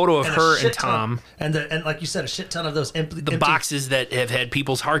yes. the photo of a her shit and ton- Tom. and like you said, a shit ton of those empty boxes that have had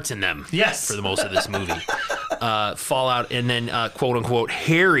people's hearts in them. Yes. For the most of this movie, fall out, and then quote unquote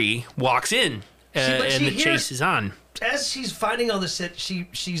Harry walks in, but and she the hears- chase is on. As she's finding all this shit,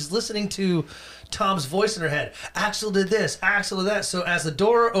 she's listening to Tom's voice in her head. Axel did this. Axel did that. So as the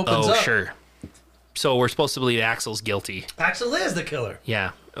door opens Oh, up, sure. So we're supposed to believe Axel's guilty. Axel is the killer.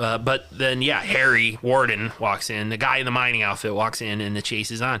 Yeah. But then, Harry Warden walks in. The guy in the mining outfit walks in, and the chase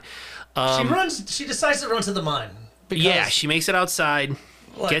is on. She decides to run to the mine. Because, Yeah, she makes it outside,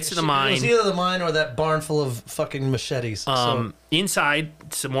 gets to the It was mine. either the mine or that barn full of fucking machetes. Inside,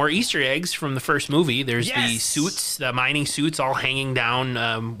 some more Easter eggs from the first movie. There's the Yes. suits, the mining suits, all hanging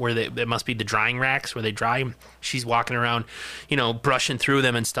down where it must be the drying racks where they dry. She's walking around, brushing through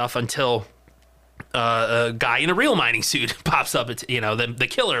them and stuff until a guy in a real mining suit pops up. It's the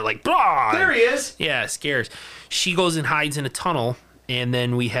killer, like, blah. There he is. Yeah, scares. She goes and hides in a tunnel, and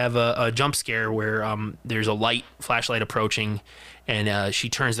then we have a jump scare where there's a flashlight approaching, and she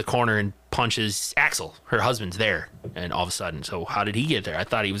turns the corner and punches Axel. Her husband's there, and all of a sudden, so how did he get there? I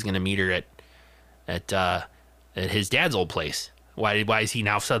thought he was going to meet her at his dad's old place. Why is he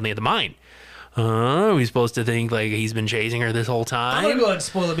now suddenly at the mine? Are we supposed to think like he's been chasing her this whole I'm gonna time? go ahead and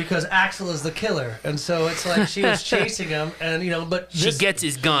spoil it because Axel is the killer, and so it's like she was chasing him, and but She gets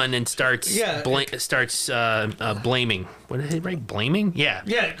his gun and starts Yeah. blaming. What did he write? Blaming? Yeah.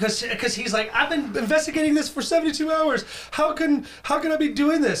 Yeah, because he's like, I've been investigating this for 72 hours. How can I be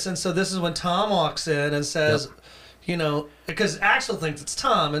doing this? And so this is when Tom walks in and says, because Axel thinks it's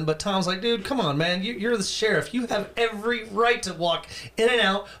Tom, but Tom's like, dude, come on, man, you're the sheriff. You have every right to walk in and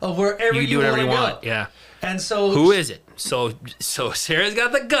out of wherever You you, can do whatever you wanna want. go. Yeah. And so Who is it? So Sarah's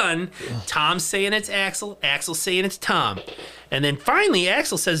got the gun. Tom's saying it's Axel. Axel's saying it's Tom. And then finally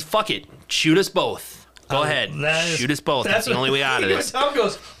Axel says, fuck it. Shoot us both. Go ahead. Shoot us both. That's the only way out of this. Tom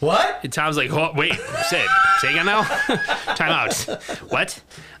goes, what? And Tom's like, oh, wait, say again now? Time out. What?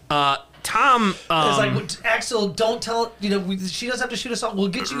 Tom. It's like, Axel, don't tell. She doesn't have to shoot us all. We'll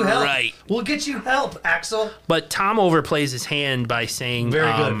get you help. Right. We'll get you help, Axel. But Tom overplays his hand by saying,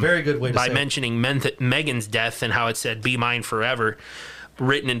 very good way to by say mentioning Megan's death and how it said "Be mine forever,"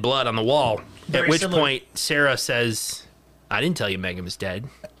 written in blood on the wall. Very At which similar. point Sarah says, "I didn't tell you Megan was dead."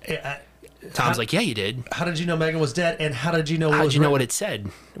 Tom's like, "Yeah, you did. How did you know Megan was dead? And how did you know? How did you know what it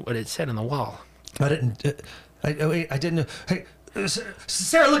said? What it said on the wall?" I didn't. I didn't know. Hey,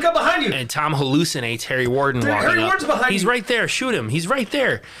 Sarah, look up behind you. And Tom hallucinates Harry Warden walking Harry up. Warden's behind He's you. right there. Shoot him. He's right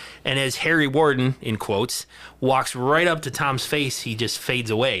there. And as Harry Warden, in quotes, walks right up to Tom's face, he just fades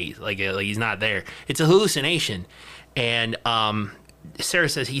away like he's not there. It's a hallucination. And Sarah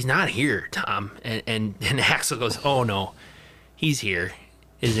says, "He's not here, Tom." And Axel goes, "Oh, no. He's here,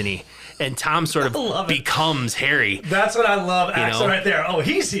 isn't he?" And Tom sort of becomes Harry. That's what I love, Axel, right there. Oh,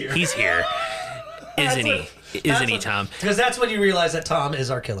 he's here. He's here, isn't he? Isn't he, Tom? Because that's when you realize that Tom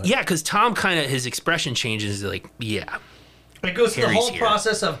is our killer. Yeah, because Tom kind of, his expression changes, like, yeah. It goes through the Harry's whole here.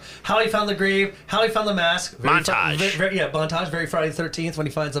 process of how he found the grave, how he found the mask. Montage. Montage. Very Friday the 13th when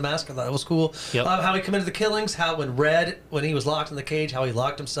he finds the mask. I thought that was cool. Yep. How he committed the killings. How when he was locked in the cage, how he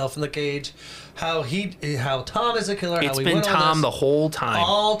locked himself in the cage. How Tom is a killer. It's how been Tom the whole time.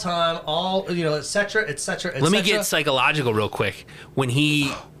 All time. Et cetera, et cetera, et Let me cetera. get psychological real quick. When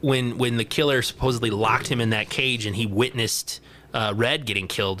the killer supposedly locked him in that cage and he witnessed Red getting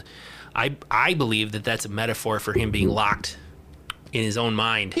killed, I believe that that's a metaphor for him being locked in his own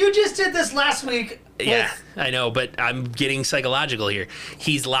mind. You just did this last week. Yeah, I know, but I'm getting psychological here.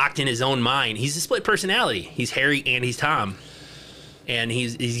 He's locked in his own mind. He's a split personality. He's Harry and he's Tom. And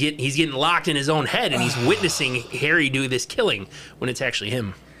he's getting locked in his own head, and he's witnessing Harry do this killing when it's actually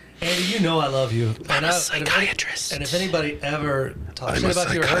him. Andy, you know I love you. I'm a psychiatrist. And if anybody ever talks shit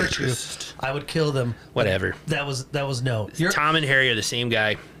about you or hurt you, I would kill them. Whatever. That was no. Tom and Harry are the same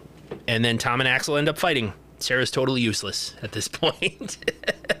guy, and then Tom and Axel end up fighting. Sarah's totally useless at this point.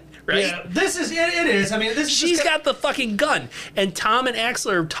 Right? Yeah, this is it is. I mean, this is She's got the fucking gun, and Tom and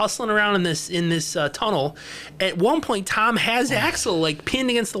Axel are tussling around in this tunnel. At one point, Tom has Axel like pinned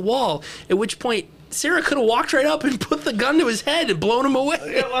against the wall. At which point, Sarah could have walked right up and put the gun to his head and blown him away.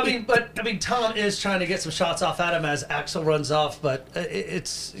 Yeah, well, I mean, Tom is trying to get some shots off at him as Axel runs off, but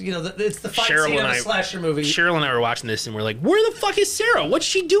it's it's the fight scene of a slasher movie. Cheryl and I were watching this, and we're like, "Where the fuck is Sarah? What's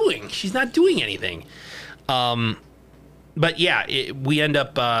she doing? She's not doing anything." But yeah, we end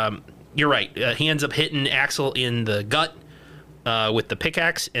up. You're right. He ends up hitting Axel in the gut with the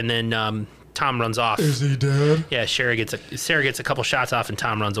pickaxe, and then Tom runs off. Is he dead? Yeah, Sarah gets a couple shots off, and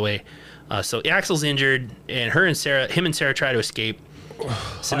Tom runs away. So Axel's injured, and him and Sarah try to escape.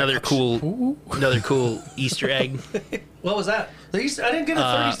 It's another cool Easter egg. What was that? I didn't get a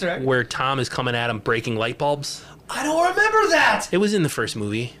third Easter egg. Where Tom is coming at him breaking light bulbs. I don't remember that. It was in the first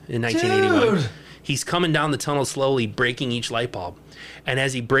movie in 1981. Dude. He's coming down the tunnel slowly, breaking each light bulb. And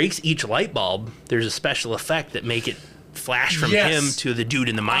as he breaks each light bulb, there's a special effect that make it flash from him to the dude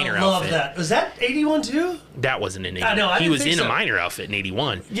in the miner outfit. I love that. Was that 81 too? That wasn't in 81. I he was in so. a miner outfit in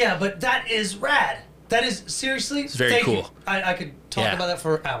 81. Yeah, but that is rad. That is seriously very cool. You. I could talk about that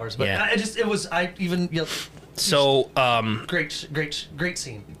for hours, but great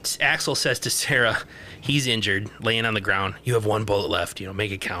scene. Axel says to Sarah, he's injured, laying on the ground. You have one bullet left.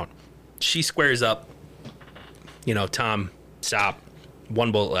 Make it count. She squares up. Tom, stop.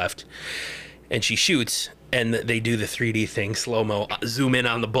 One bullet left. And she shoots, and they do the 3D thing, slow-mo, zoom in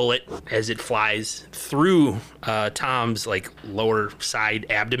on the bullet as it flies through Tom's lower side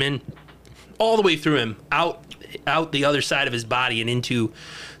abdomen, all the way through him, out the other side of his body and into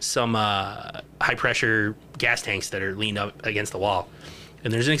some high-pressure gas tanks that are leaned up against the wall.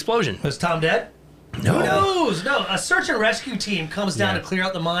 And there's an explosion. Was Tom dead? No. Who knows? No. A search and rescue team comes down to clear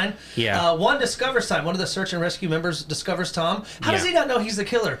out the mine. Yeah. One discovers Tom. One of the search and rescue members discovers Tom. How does he not know he's the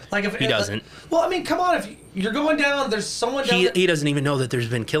killer? He doesn't. Well, I mean, come on. If you're going down, there's someone down there. He doesn't even know that there's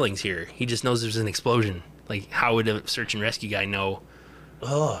been killings here. He just knows there's an explosion. How would a search and rescue guy know?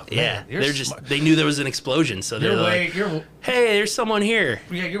 Oh, yeah. Man, They knew there was an explosion, so they're hey, there's someone here.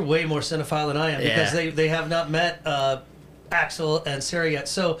 Yeah, you're way more cinephile than I am because they have not met Axel and Sarah yet.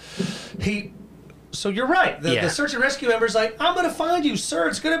 So you're right. The search and rescue member's like, I'm going to find you, sir.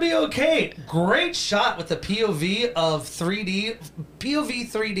 It's going to be okay. Great shot with the POV of 3D.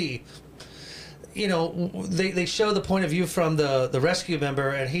 POV 3D. They show the point of view from the rescue member,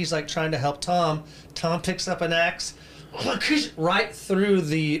 and he's trying to help Tom. Tom picks up an axe right through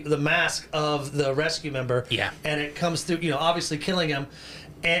the mask of the rescue member. Yeah. And it comes through, obviously killing him.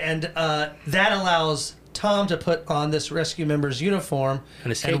 And that allows Tom to put on this rescue member's uniform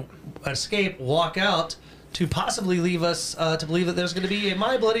and escape, walk out to possibly leave us to believe that there's going to be a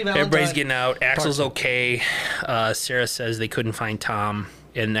My Bloody Valentine. Everybody's getting out. Axel's okay. Sarah says they couldn't find Tom.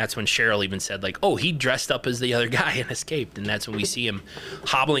 And that's when Cheryl even said, like, oh, he dressed up as the other guy and escaped. And that's when we see him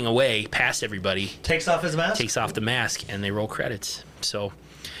hobbling away past everybody. Takes off his mask? Takes off the mask, and they roll credits. So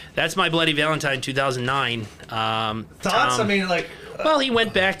that's My Bloody Valentine 2009. Thoughts? I mean, like... well, he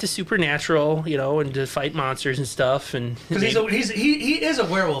went back to Supernatural, you know, and to fight monsters and stuff. And because he is a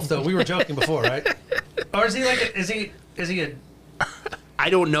werewolf, though. We were joking before, right? Or is he like... Is he a... I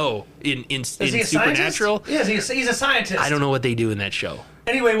don't know. In Supernatural? Yeah, he's a scientist. I don't know what they do in that show.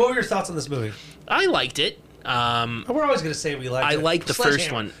 Anyway, what were your thoughts on this movie? I liked it. We're always going to say we liked it. I liked the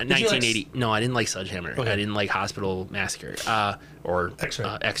first one, 1980. Like... No, I didn't like Sledgehammer. Okay. I didn't like Hospital Massacre or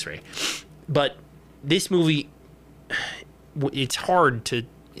X-Ray. X-Ray. But this movie, it's hard to...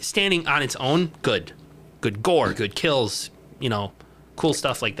 Standing on its own, good. Good gore, good kills, you know, cool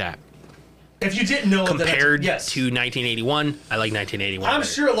stuff like that. If you didn't know compared yes. to 1981, I like 1981. I'm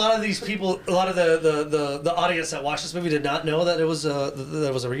better. sure a lot of these people, a lot of the audience that watched this movie did not know that it was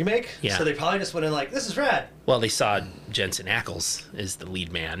a remake. Yeah. So they probably just went in like, this is rad. Well, they saw Jensen Ackles as the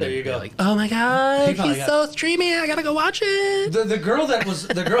lead man. There you go. Like, oh my god, he's so streamy. I gotta go watch it. The girl that was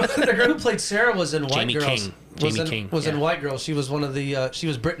the girl who played Sarah was in White Girls. Jamie King was in White Girls. She was one of the she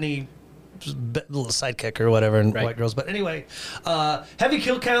was Brittany, little sidekick or whatever in White Girls. But anyway, heavy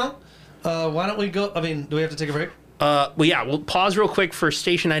kill count. Why don't we go? I mean, do we have to take a break? Well, yeah, we'll pause real quick for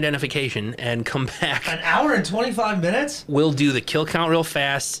station identification and come back. An hour and 25 minutes? We'll do the kill count real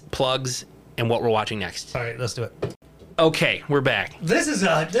fast, plugs, and what we're watching next. All right, let's do it. Okay, we're back. This is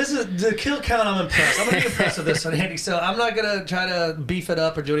the kill count. I'm impressed. I'm gonna be impressed with this one, Andy. So I'm not gonna try to beef it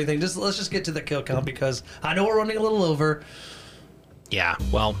up or do anything. Let's just get to the kill count because I know we're running a little over. Yeah.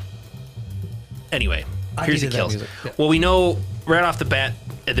 Well. Anyway, here's the kills. Yeah. Well, we know right off the bat.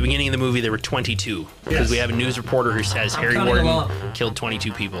 At the beginning of the movie, there were 22 because we have a news reporter who says Harry Warden killed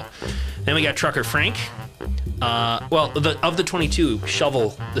 22 people. Then we got Trucker Frank. Well, of the 22,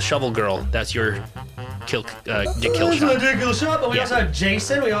 the shovel girl. That's your kill shot. But we also have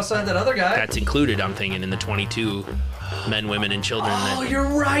Jason. We also have that other guy. That's included, I'm thinking, in the 22 men, women, and children. Oh, you're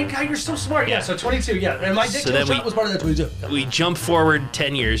right, guy. You're so smart. Yeah, so 22. Yeah, and my dick kill shot was part of that 22. Yeah. We jump forward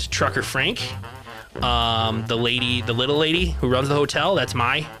 10 years. Trucker Frank. The little lady who runs the hotel, that's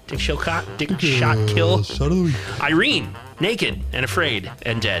my dick shot kill. Irene, naked and afraid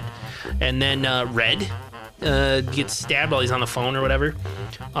and dead. And then Red gets stabbed while he's on the phone or whatever.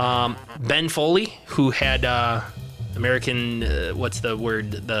 Ben Foley, who had American, what's the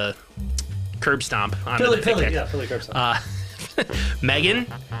word? The curb stomp on Philly curb stomp. Megan,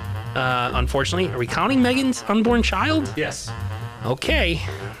 unfortunately. Are we counting Megan's unborn child? Yes. Okay.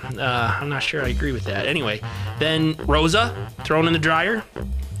 I'm not sure I agree with that. Anyway, then Rosa, thrown in the dryer.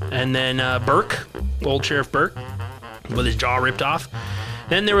 And then Burke, old Sheriff Burke, with his jaw ripped off.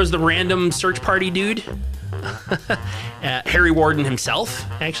 Then there was the random search party dude. Harry Warden himself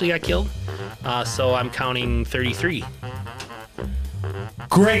actually got killed. So I'm counting 33.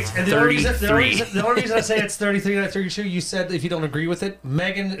 Great. And the only reason I say it's 33 and 32, you said if you don't agree with it,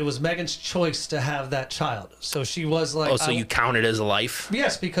 it was Megan's choice to have that child. So she was like... Oh, so you count it as a life?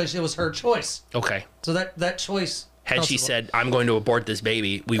 Yes, because it was her choice. Okay. So that choice... Had she said, I'm going to abort this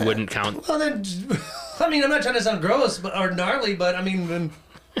baby, we wouldn't count... Well, then... I mean, I'm not trying to sound gross or gnarly, but I mean... Then,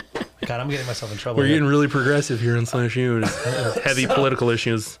 God, I'm getting myself in trouble. We're getting really progressive here in Slash U. Heavy political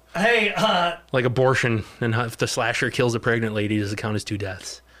issues. Hey, like abortion, and if the slasher kills a pregnant lady, does it count as 2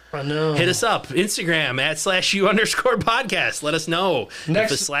 deaths? I know. Hit us up, Instagram, @/U_podcast. Let us know. If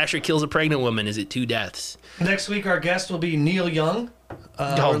the slasher kills a pregnant woman, is it 2 deaths? Next week, our guest will be Neil Young.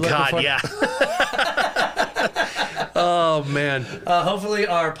 Oh, God, yeah. Oh, man. Hopefully,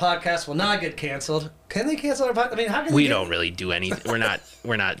 our podcast will not get canceled. Can they cancel our podcast? I mean, how can we don't really do anything.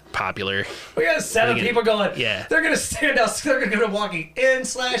 We're not popular. We got 7 people going. Yeah. They're gonna stand out. They're gonna go walking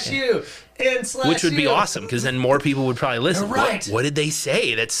 /U. Which would be awesome because then more people would probably listen. You're right. What did they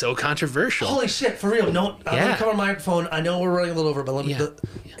say? That's so controversial. Holy shit! For real. No. I'm gonna come on my microphone. I know we're running a little over, but let me.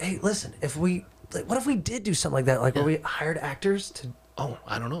 Hey, listen. What if we did do something like that? Like where we hired actors to. Oh,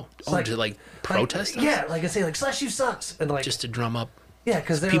 I don't know. To protest us? Yeah, like I say, like /U sucks, and like just to drum up. Yeah,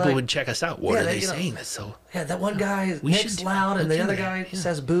 because people would check us out. What are they saying? That's so. Yeah, that one guy Nick's loud, and the other guy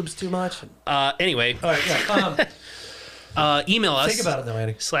says boobs too much. Anyway. All right. Yeah. Email us. Think about it though,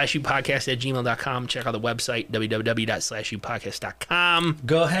 Andy. /upodcast@gmail.com. Check out the website www./upodcast.com.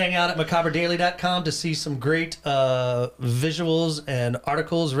 Go hang out at macabredaily.com to see some great visuals and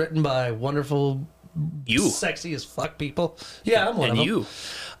articles written by wonderful, sexy as fuck people. Yeah, I'm one of them. And you.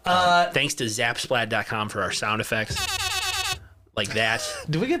 Thanks to zapsplat.com for our sound effects. Like that.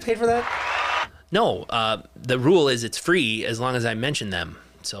 Do we get paid for that? No, the rule is it's free as long as I mention them.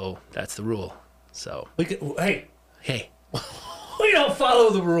 So that's the rule. So Hey, hey. we don't follow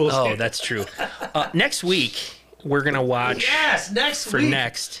the rules. Oh, here. that's true. Next week we're gonna watch. Yes, for week.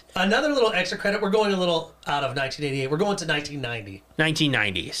 next Another little extra credit. We're going a little out of 1988. We're going to 1990.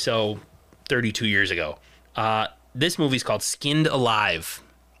 1990. So 32 years ago. This movie's called Skinned Alive.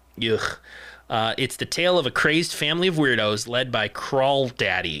 Ugh. It's the tale of a crazed family of weirdos led by Crawl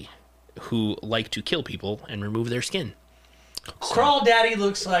Daddy, who like to kill people and remove their skin. Crawl Daddy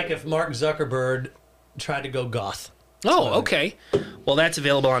looks like if Mark Zuckerberg tried to go goth. Oh, okay. Well, that's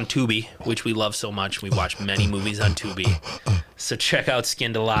available on Tubi, which we love so much. We watch many movies on Tubi. So check out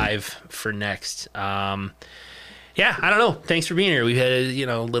Skinned Alive for next. Yeah, I don't know. Thanks for being here. We've had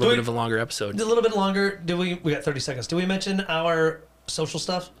a little bit of a longer episode. A little bit longer. We got 30 seconds. Do we mention our social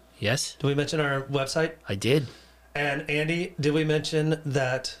stuff? Yes, Do we mention our website? I did. And Andy, did we mention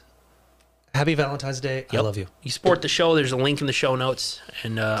that Happy Valentine's Day? I Yep. love you. You support the show. There's a link in the show notes.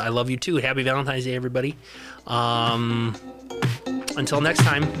 And I love you too. Happy Valentine's Day, everybody. Until next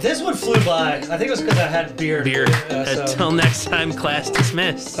time. This one flew by. I think it was because I had beer. Beer. So- Until next time, class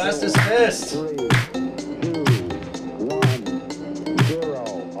dismissed. Class dismissed.